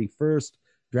 31st,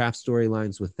 draft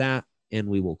storylines with that, and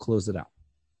we will close it out.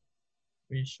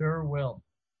 We sure will.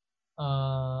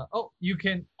 You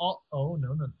can.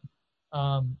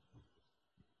 No.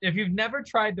 If you've never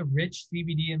tried the rich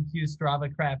CBD-infused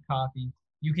Strava Craft coffee,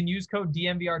 you can use code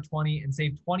DNVR20 and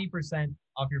save 20%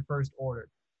 off your first order.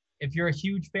 If you're a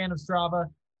huge fan of Strava,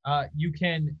 you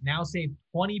can now save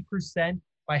 20%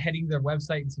 by heading to their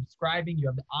website and subscribing. You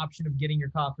have the option of getting your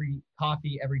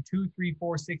coffee every 2, 3,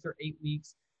 4, 6, or 8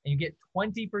 weeks, and you get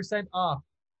 20% off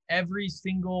every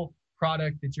single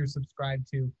product that you're subscribed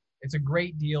to. It's a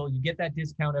great deal. You get that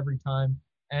discount every time.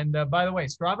 And by the way,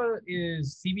 Strava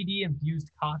is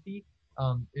CBD-infused coffee.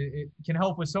 It can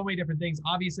help with so many different things.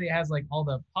 Obviously, it has like all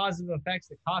the positive effects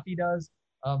that coffee does,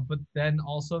 but then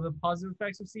also the positive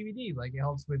effects of CBD. Like it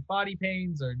helps with body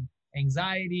pains or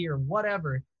anxiety or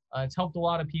whatever. It's helped a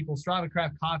lot of people. Strava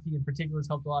Craft Coffee in particular has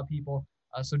helped a lot of people.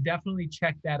 So definitely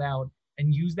check that out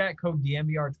and use that code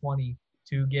DNVR20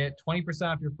 to get 20%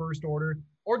 off your first order,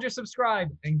 or just subscribe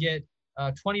and get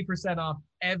 20% off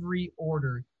every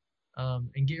order.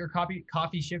 And get your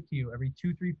coffee shipped to you every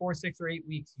 2, 3, 4, 6, or 8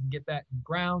 weeks. You can get that in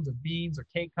grounds or beans or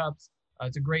K-Cups.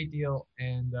 It's a great deal.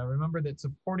 And remember that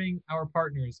supporting our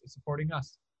partners is supporting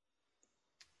us.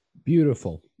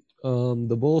 Beautiful.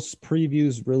 The Bulls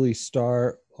previews really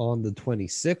start on the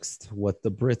 26th, what the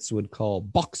Brits would call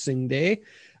Boxing Day.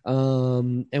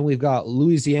 And we've got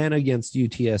Louisiana against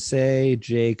UTSA.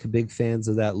 Jake, big fans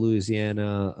of that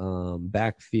Louisiana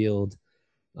backfield.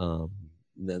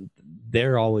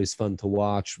 They're always fun to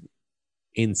watch.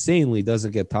 Insanely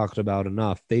doesn't get talked about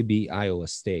enough. They beat Iowa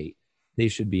State. They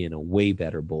should be in a way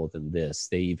better bowl than this.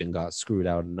 They even got screwed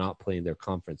out and not playing their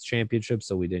conference championship,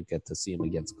 so we didn't get to see them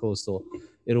against Coastal.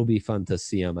 It'll be fun to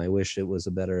see them. I wish it was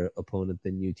a better opponent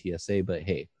than UTSA, but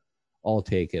hey, I'll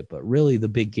take it. But really the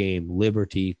big game,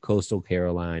 Liberty, Coastal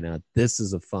Carolina. This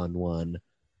is a fun one.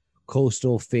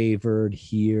 Coastal favored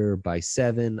here by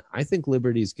 7. I think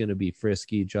Liberty's going to be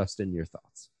frisky. Justin, your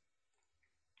thoughts?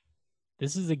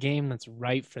 This is a game that's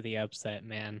ripe for the upset,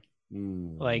 man.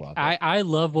 I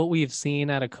love what we've seen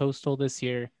out of Coastal this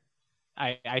year.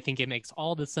 I think it makes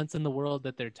all the sense in the world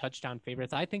that they're touchdown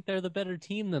favorites. I think they're the better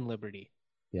team than Liberty.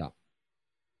 Yeah.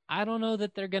 I don't know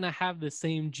that they're going to have the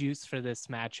same juice for this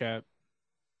matchup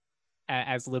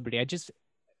as Liberty.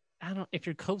 If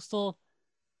you're Coastal,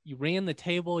 you ran the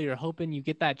table, you're hoping you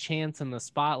get that chance in the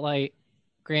spotlight.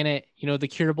 Granted, the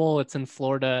Cure Bowl, it's in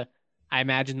Florida. I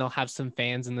imagine they'll have some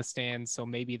fans in the stands, so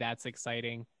maybe that's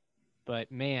exciting.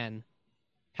 But, man,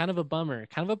 kind of a bummer.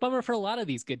 Kind of a bummer for a lot of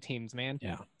these good teams, man.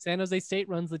 Yeah. San Jose State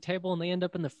runs the table, and they end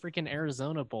up in the freaking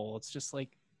Arizona Bowl. It's just like,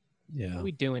 what are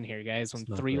we doing here, guys, when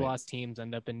 3 lost teams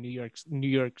end up in New York,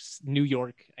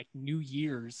 like New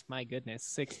Year's, my goodness,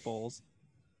 6 bowls.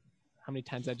 How many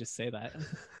times did I just say that?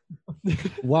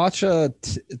 Watch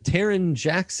Taron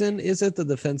Jackson, is it, the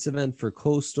defensive end for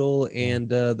Coastal, and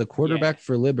the quarterback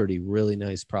for Liberty. Really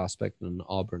nice prospect and an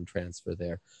Auburn transfer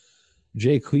there.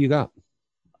 Jake, who you got?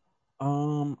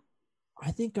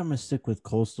 I think I'm gonna stick with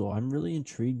Coastal. I'm really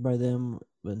intrigued by them,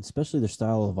 but especially their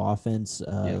style of offense.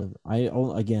 I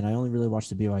only really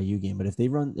watched the BYU game, but if they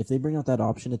bring out that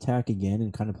option attack again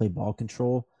and kind of play ball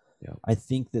control, I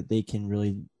think that they can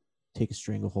really take a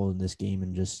stranglehold in this game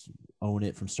and just own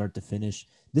it from start to finish.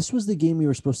 This was the game we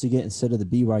were supposed to get instead of the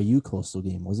BYU Coastal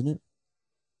game, wasn't it?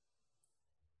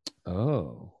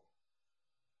 Oh,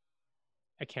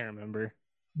 I can't remember.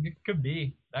 It could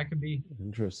be. That could be.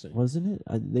 Interesting. Wasn't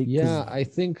it? I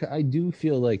think I do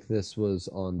feel like this was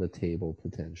on the table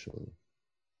potentially.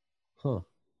 Huh.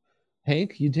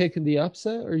 Hank, you taking the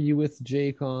upset, or are you with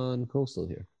Jake on Coastal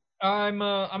here? I'm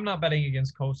not betting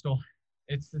against Coastal.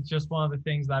 It's just one of the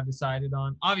things that I've decided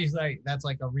on. Obviously, that's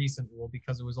like a recent rule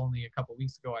because it was only a couple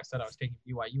weeks ago I said I was taking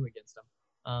BYU against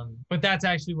them. But that's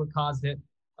actually what caused it.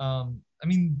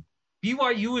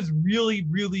 BYU is really,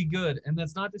 really good. And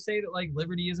that's not to say that, like,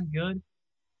 Liberty isn't good.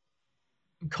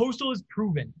 Coastal has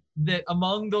proven that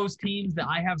among those teams that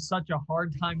I have such a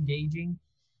hard time gauging,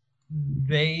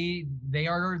 they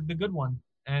are the good one.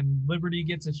 And Liberty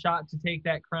gets a shot to take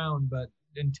that crown, but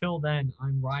until then,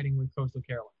 I'm riding with Coastal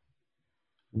Carolina.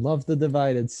 Love the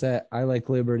divided set. I like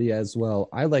Liberty as well.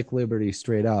 I like Liberty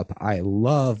straight up. I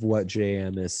love what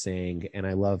JM is saying, and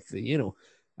I love,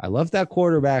 I love that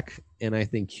quarterback, and I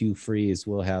think Hugh Freeze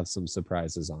will have some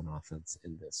surprises on offense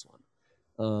in this one.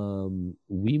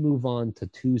 We move on to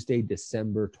Tuesday,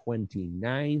 December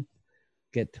 29th.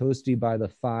 Get toasty by the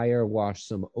fire. Watch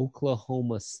some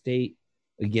Oklahoma State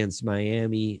against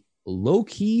Miami.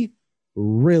 Low-key,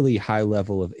 really high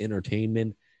level of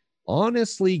entertainment.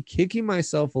 Honestly, kicking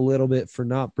myself a little bit for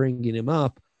not bringing him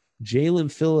up.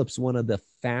 Jalen Phillips, one of the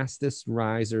fastest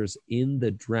risers in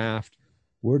the draft.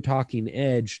 We're talking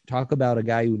edge. Talk about a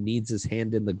guy who needs his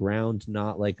hand in the ground,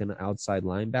 not like an outside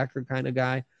linebacker kind of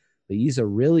guy. But he's a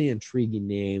really intriguing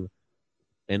name.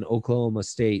 And Oklahoma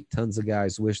State, tons of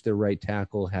guys wish their right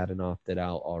tackle hadn't opted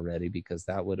out already because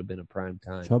that would have been a prime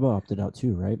time. Chuba opted out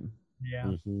too, right? Yeah.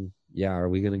 Mm-hmm. Yeah, are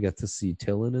we going to get to see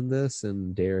Tillin in this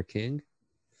and Derek King?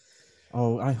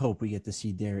 Oh, I hope we get to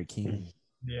see Derek King.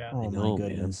 Yeah. Oh, my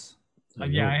goodness.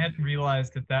 Yeah, I hadn't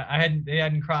realized it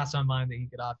hadn't crossed my mind that he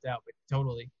could opt out, but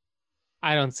totally.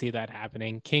 I don't see that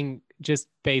happening. King, just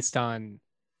based on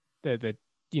the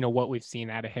what we've seen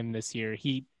out of him this year,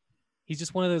 he's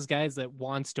just one of those guys that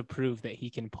wants to prove that he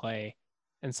can play.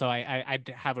 And so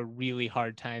I'd have a really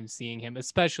hard time seeing him,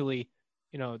 especially,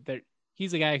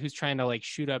 he's a guy who's trying to like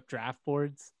shoot up draft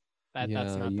boards. That's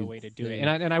not the way to do it.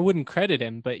 And I wouldn't credit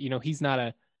him, but he's not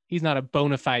a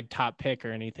bona fide top pick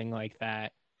or anything like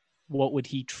that. What would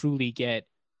he truly get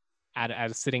out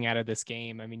of sitting out of this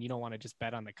game? I mean, you don't want to just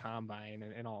bet on the combine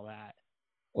and all that.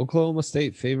 Oklahoma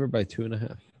State favored by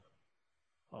 2.5.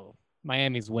 Oh,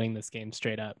 Miami's winning this game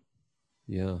straight up.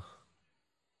 Yeah.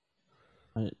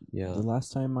 The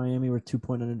last time Miami were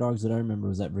 2-point underdogs that I remember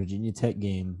was that Virginia Tech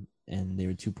game, and they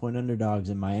were 2-point underdogs,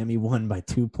 and Miami won by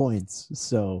 2 points.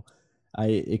 So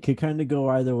it could kind of go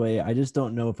either way. I just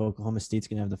don't know if Oklahoma State's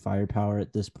going to have the firepower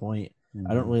at this point.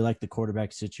 Mm-hmm. I don't really like the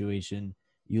quarterback situation.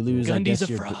 You lose. Gundy's a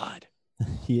fraud.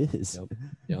 He is. Yep,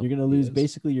 You're going to lose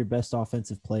basically your best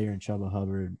offensive player in Chuba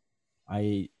Hubbard.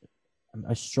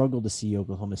 I struggle to see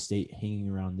Oklahoma State hanging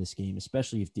around this game,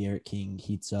 especially if Derek King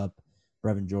heats up,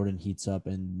 Brevin Jordan heats up,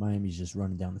 and Miami's just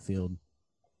running down the field.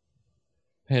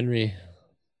 Henry,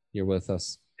 you're with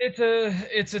us. It's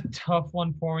a tough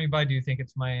one for me, but I do think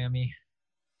it's Miami.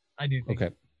 I do think.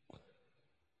 Okay.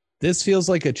 This feels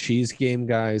like a cheese game,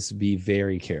 guys. Be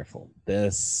very careful.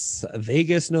 This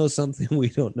Vegas knows something we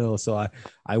don't know, so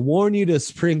I warn you to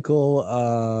sprinkle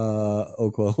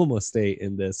Oklahoma State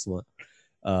in this one.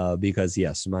 Because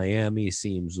yes, Miami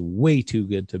seems way too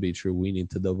good to be true. We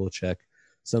need to double check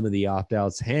some of the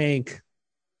opt-outs. Hank,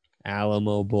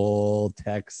 Alamo Bowl,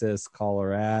 Texas,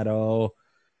 Colorado.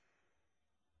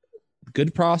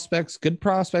 Good prospects.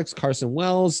 Carson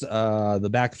Wells, the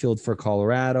backfield for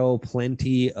Colorado,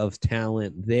 plenty of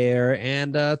talent there.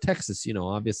 And Texas,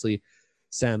 obviously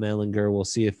Sam Ehlinger. We'll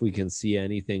see if we can see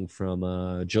anything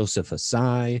from Joseph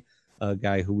Asai, a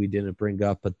guy who we didn't bring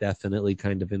up, but definitely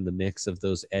kind of in the mix of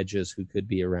those edges who could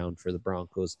be around for the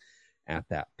Broncos at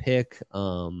that pick.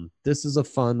 This is a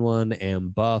fun one,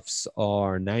 and Buffs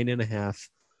are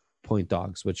 9.5-point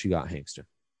dogs. What you got, Hankster?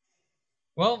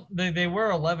 Well, they were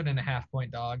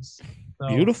 11.5-point dogs. So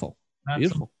Beautiful.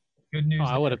 Good news. Oh,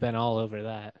 I would have been all over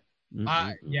that.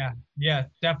 Yeah,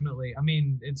 definitely. I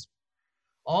mean, it's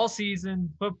all season,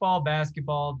 football,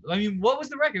 basketball. I mean, what was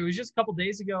the record? It was just a couple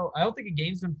days ago. I don't think a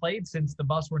game's been played since the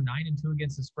Buffs were 9-2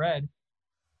 against the spread.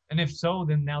 And if so,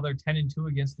 then now they're 10-2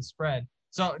 against the spread.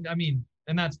 So, I mean,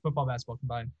 and that's football, basketball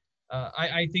combined.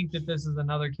 I think that this is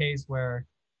another case where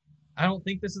I don't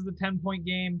think this is a 10-point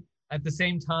game. At the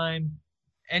same time,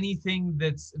 anything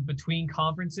that's between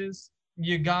conferences,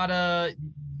 you gotta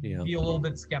be a little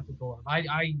bit skeptical of.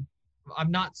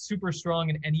 I'm not super strong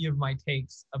in any of my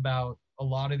takes about a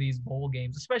lot of these bowl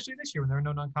games, especially this year when there are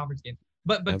no non-conference games.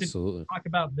 But Absolutely. To talk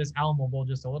about this Alamo Bowl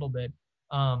just a little bit,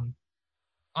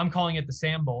 I'm calling it the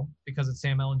Sam Bowl because it's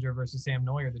Sam Ehlinger versus Sam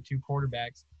Neuer, the two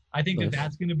quarterbacks. I think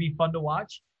that's going to be fun to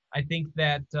watch. I think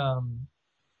that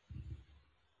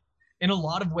in a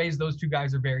lot of ways, those two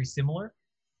guys are very similar.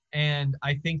 And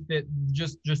I think that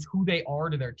just who they are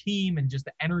to their team and just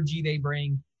the energy they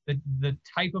bring, the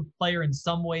type of player in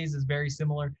some ways is very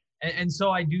similar. And so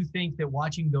I do think that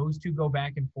watching those two go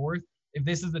back and forth, if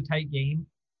this is a tight game,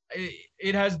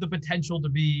 it has the potential to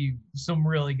be some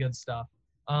really good stuff.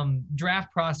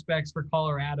 Draft prospects for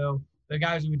Colorado, the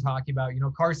guys we've been talking about,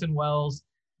 Carson Wells,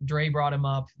 Dre brought him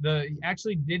up. He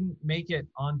actually didn't make it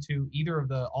onto either of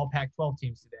the All Pac-12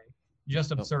 teams today.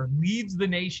 Just absurd. Leads the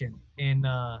nation in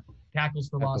tackles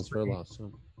for loss.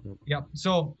 Yep.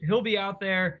 So he'll be out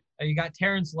there. You got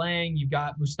Terrence Lang. You've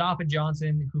got Mustafa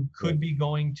Johnson, who could be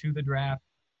going to the draft.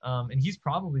 And he's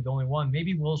probably the only one.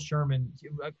 Maybe Will Sherman.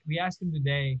 We asked him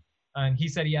today, and he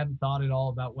said he hadn't thought at all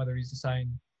about whether he's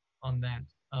deciding on that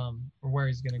or where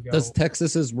he's going to go. Does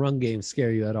Texas's run game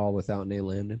scare you at all without Nate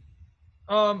Landon?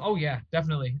 Oh yeah,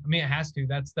 definitely. I mean, it has to.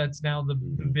 That's now the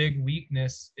big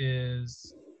weakness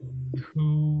is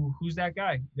who's that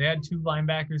guy? They had 2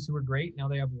 linebackers who were great. Now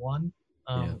they have 1.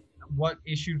 What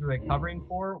issues were they covering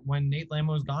for? When Nate Landon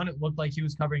was gone, it looked like he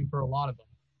was covering for a lot of them.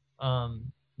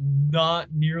 Not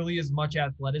nearly as much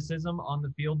athleticism on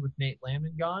the field with Nate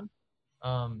Landon gone.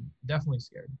 Definitely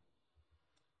scared.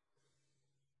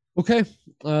 Okay.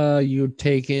 You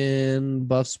taking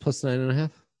Buffs plus 9.5?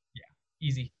 Yeah,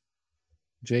 easy.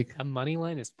 Jake? A money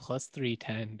line is plus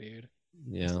 310, dude.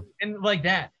 Yeah. And like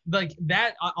that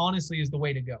honestly is the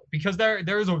way to go, because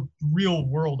there's a real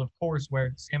world, of course,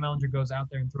 where Sam Ehlinger goes out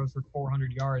there and throws for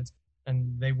 400 yards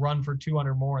and they run for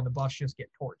 200 more and the Buffs just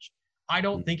get torched. I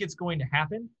don't think it's going to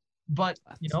happen, but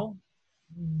we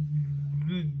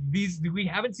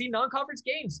haven't seen non-conference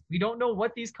games. We don't know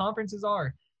what these conferences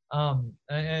are.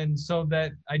 And so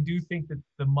that I do think that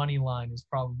the money line is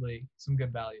probably some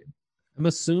good value. I'm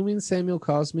assuming Samuel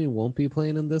Cosme won't be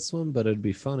playing in this one, but it'd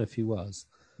be fun if he was.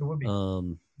 It would be.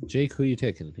 Jake, who are you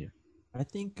taking here? I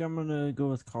think I'm going to go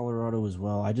with Colorado as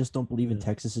well. I just don't believe in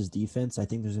Texas's defense. I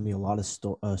think there's going to be a lot of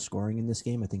scoring in this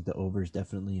game. I think the over is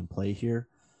definitely in play here.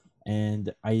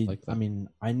 And I mean,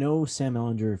 I know Sam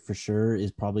Ehlinger for sure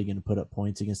is probably going to put up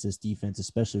points against this defense,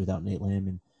 especially without Nate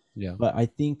Landon. Yeah. But I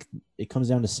think it comes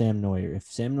down to Sam Neuer. If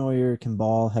Sam Neuer can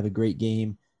ball, have a great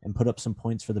game, and put up some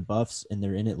points for the Buffs, and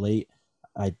they're in it late,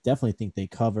 I definitely think they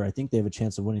cover. I think they have a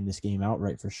chance of winning this game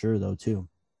outright for sure, though, too.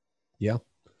 Yeah.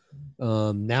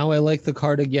 Now I like the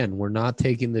card again. We're not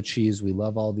taking the cheese. We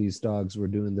love all these dogs. We're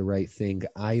doing the right thing.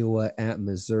 Iowa at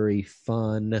Missouri,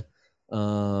 fun.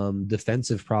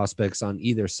 Defensive prospects on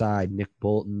either side. Nick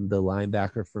Bolton, the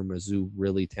linebacker for Mizzou,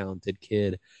 really talented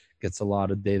kid, gets a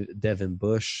lot of Devin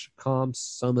Bush comps.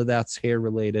 Some of that's hair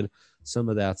related, some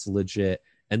of that's legit.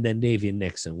 And then Davian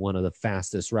Nixon, one of the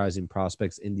fastest rising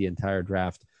prospects in the entire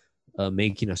draft,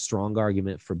 making a strong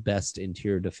argument for best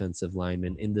interior defensive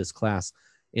lineman in this class.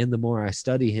 And the more I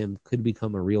study him, could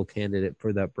become a real candidate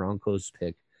for that Broncos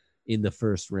pick in the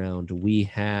first round. We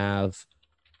have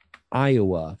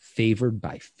Iowa favored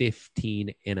by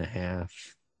 15.5.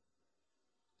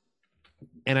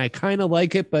 And I kind of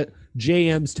like it, but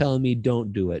JM's telling me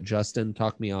don't do it. Justin,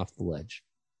 talk me off the ledge.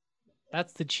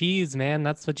 That's the cheese, man.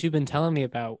 That's what you've been telling me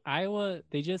about. Iowa,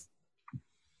 they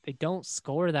don't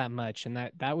score that much, and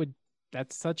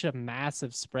that's such a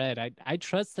massive spread. I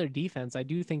trust their defense. I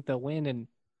do think they'll win, and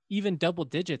even double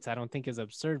digits I don't think is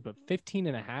absurd, but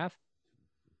 15.5.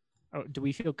 Do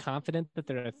we feel confident that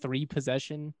they're a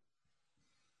 3-possession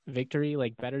victory,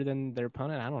 like better than their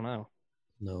opponent? I don't know.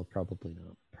 No, probably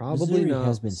not. Missouri not.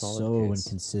 has been Solid so case.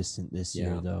 inconsistent this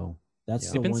year, though.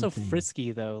 That's They've been so thing.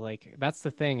 frisky, though. Like, that's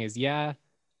the thing is,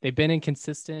 they've been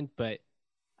inconsistent, but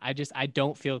I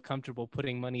don't feel comfortable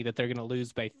putting money that they're going to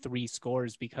lose by 3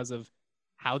 scores because of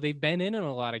how they've been in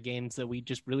a lot of games that we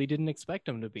just really didn't expect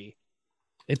them to be.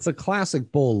 It's a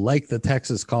classic bowl like the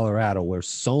Texas Colorado, where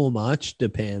so much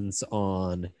depends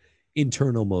on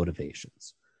internal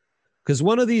motivations. Because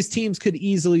one of these teams could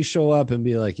easily show up and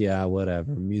be like, yeah,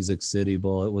 whatever, Music City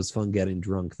Bowl. It was fun getting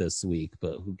drunk this week,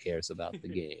 but who cares about the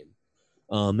game?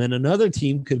 And another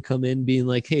team could come in being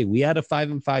like, hey, we had a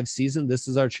 5-5 season. This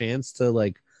is our chance to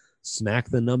like smack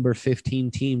the number 15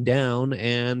 team down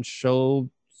and show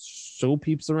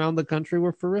peeps around the country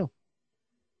we're for real.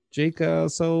 Jake,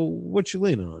 so what you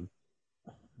leaning on?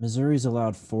 Missouri's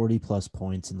allowed 40-plus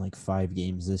points in like 5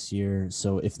 games this year.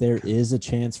 So if there is a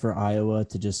chance for Iowa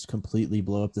to just completely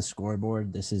blow up the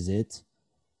scoreboard, this is it.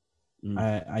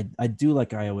 I do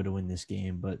like Iowa to win this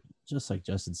game, but just like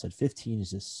Justin said, 15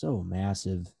 is just so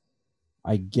massive.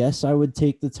 I guess I would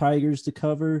take the Tigers to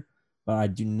cover, but I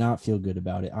do not feel good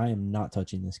about it. I am not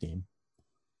touching this game.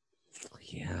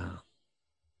 Yeah.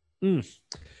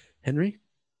 Henry?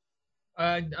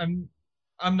 I'm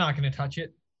not going to touch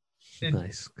it.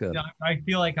 Nice. Good. I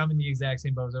feel like I'm in the exact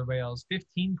same boat as everybody else.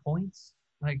 15 points.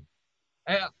 Like,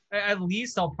 at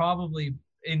least I'll probably,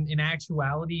 in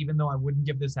actuality, even though I wouldn't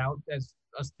give this out as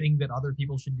a thing that other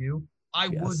people should do, I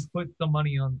would put the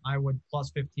money on Iowa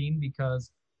plus 15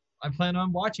 because I plan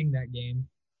on watching that game,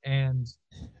 and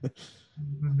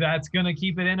that's going to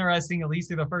keep it interesting at least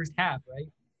through the first half, right?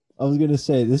 I was gonna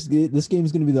say this game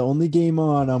is gonna be the only game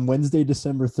on Wednesday,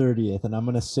 December 30th, and I'm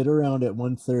gonna sit around at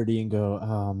 1:30 and go,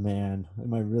 oh man,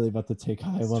 am I really about to take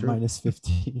Iowa minus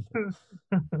 15?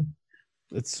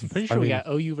 It's I'm pretty sure we got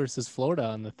OU versus Florida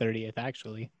on the 30th,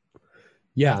 actually.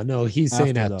 Yeah, no, he's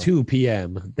saying at 2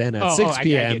 p.m. Then at 6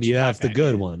 p.m. you have the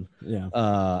good one.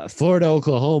 Yeah. Florida,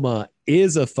 Oklahoma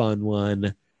is a fun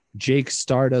one. Jake,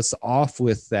 start us off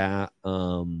with that.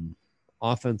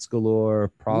 Offense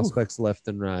galore, prospects left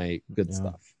and right, good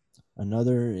stuff.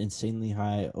 Another insanely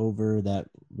high over that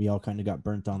we all kind of got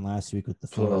burnt on last week with the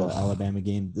Florida Alabama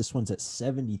game. This one's at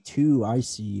 72. I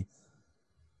see.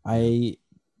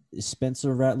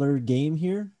 Spencer Rattler game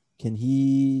here. Can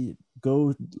he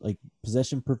go like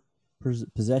possession versus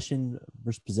possession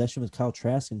with Kyle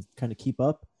Trask and kind of keep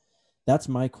up? That's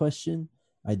my question.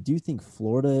 I do think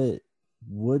Florida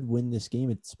would win this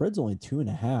game. It spreads only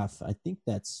 2.5. I think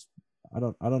that's. I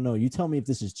don't know. You tell me if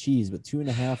this is cheese, but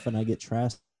 2.5, and I get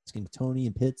Trask and Tony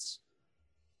and Pitts.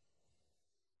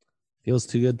 Feels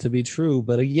too good to be true,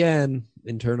 but again,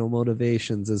 internal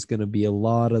motivations is going to be a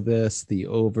lot of this. The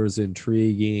over's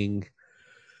intriguing.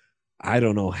 I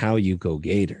don't know how you go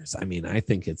Gators. I mean, I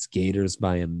think it's Gators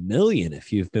by a million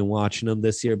if you've been watching them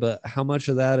this year, but how much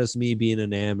of that is me being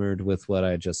enamored with what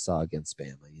I just saw against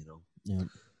Bama, you know? Yeah.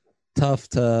 Tough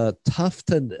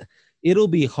to it'll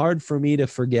be hard for me to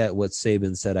forget what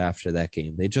Saban said after that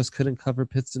game. They just couldn't cover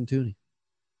Pitts and Tooney.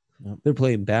 Yep. They're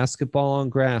playing basketball on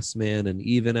grass, man, and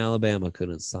even Alabama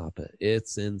couldn't stop it.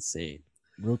 It's insane.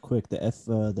 Real quick, the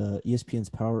ESPN's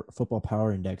football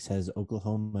power index has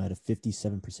Oklahoma at a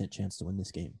 57% chance to win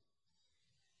this game.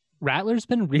 Rattler's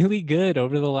been really good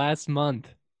over the last month.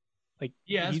 Like,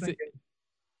 yeah,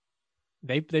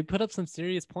 they put up some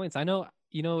serious points. I know,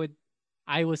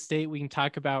 Iowa State, we can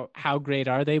talk about how great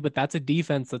are they, but that's a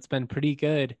defense that's been pretty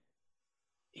good.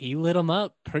 He lit them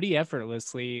up pretty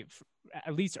effortlessly,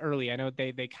 at least early. I know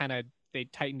they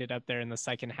tightened it up there in the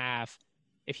second half.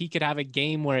 If he could have a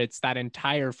game where it's that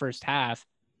entire first half,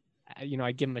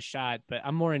 I'd give him a shot, but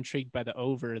I'm more intrigued by the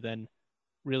over than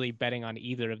really betting on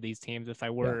either of these teams. If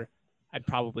I were, I'd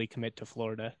probably commit to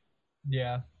Florida.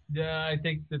 Yeah, I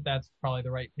think that's probably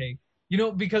the right take.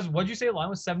 Because what'd you say? The line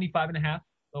was 75.5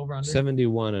 over under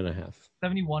 71.5.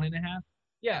 71.5.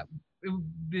 Yeah,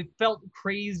 it felt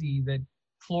crazy that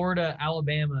Florida,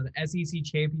 Alabama, the SEC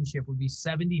championship would be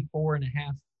 74.5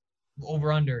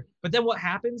 over under. But then what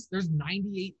happens? There's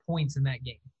 98 points in that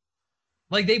game.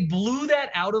 Like, they blew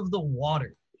that out of the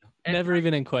water. And never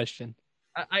even in question.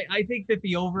 I think that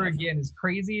the over, again, as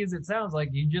crazy as it sounds, like,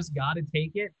 you just got to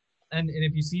take it. And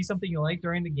if you see something you like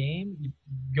during the game, you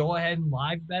go ahead and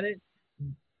live bet it.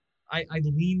 I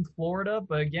lean Florida,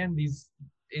 but again, these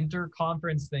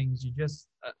interconference things,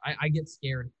 I get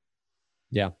scared.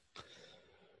 Yeah.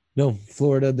 No,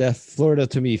 Florida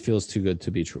to me feels too good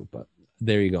to be true, but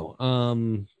there you go.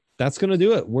 That's going to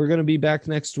do it. We're going to be back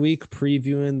next week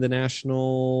previewing the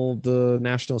national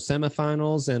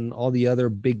semifinals and all the other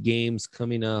big games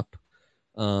coming up.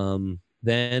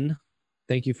 Then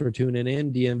thank you for tuning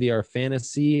in. DNVR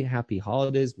Fantasy. Happy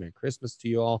holidays. Merry Christmas to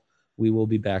you all. We will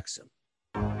be back soon.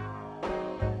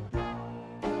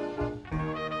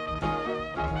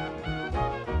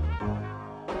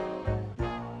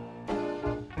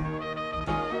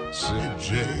 Sid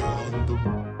J on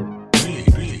the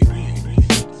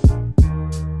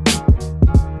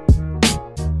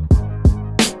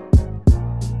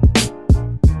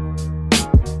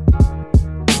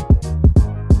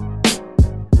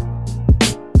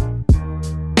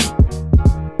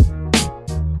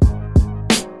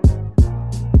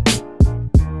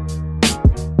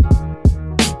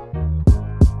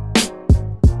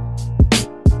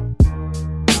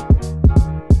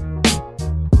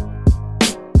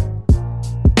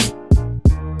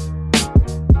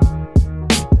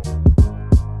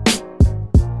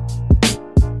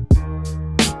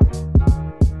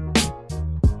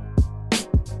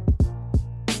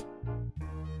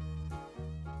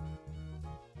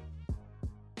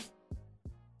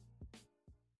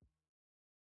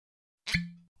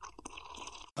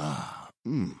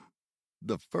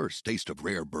the first taste of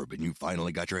rare bourbon you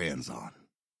finally got your hands on.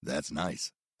 That's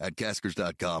nice. At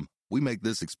Caskers.com, we make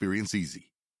this experience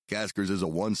easy. Caskers is a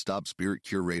one-stop spirit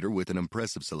curator with an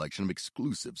impressive selection of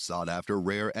exclusive, sought-after,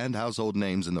 rare, and household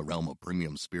names in the realm of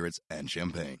premium spirits and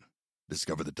champagne.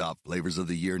 Discover the top flavors of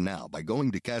the year now by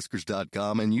going to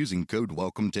Caskers.com and using code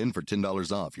WELCOME10 for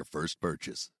 $10 off your first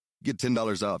purchase. Get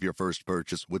 $10 off your first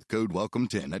purchase with code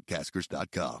WELCOME10 at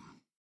Caskers.com.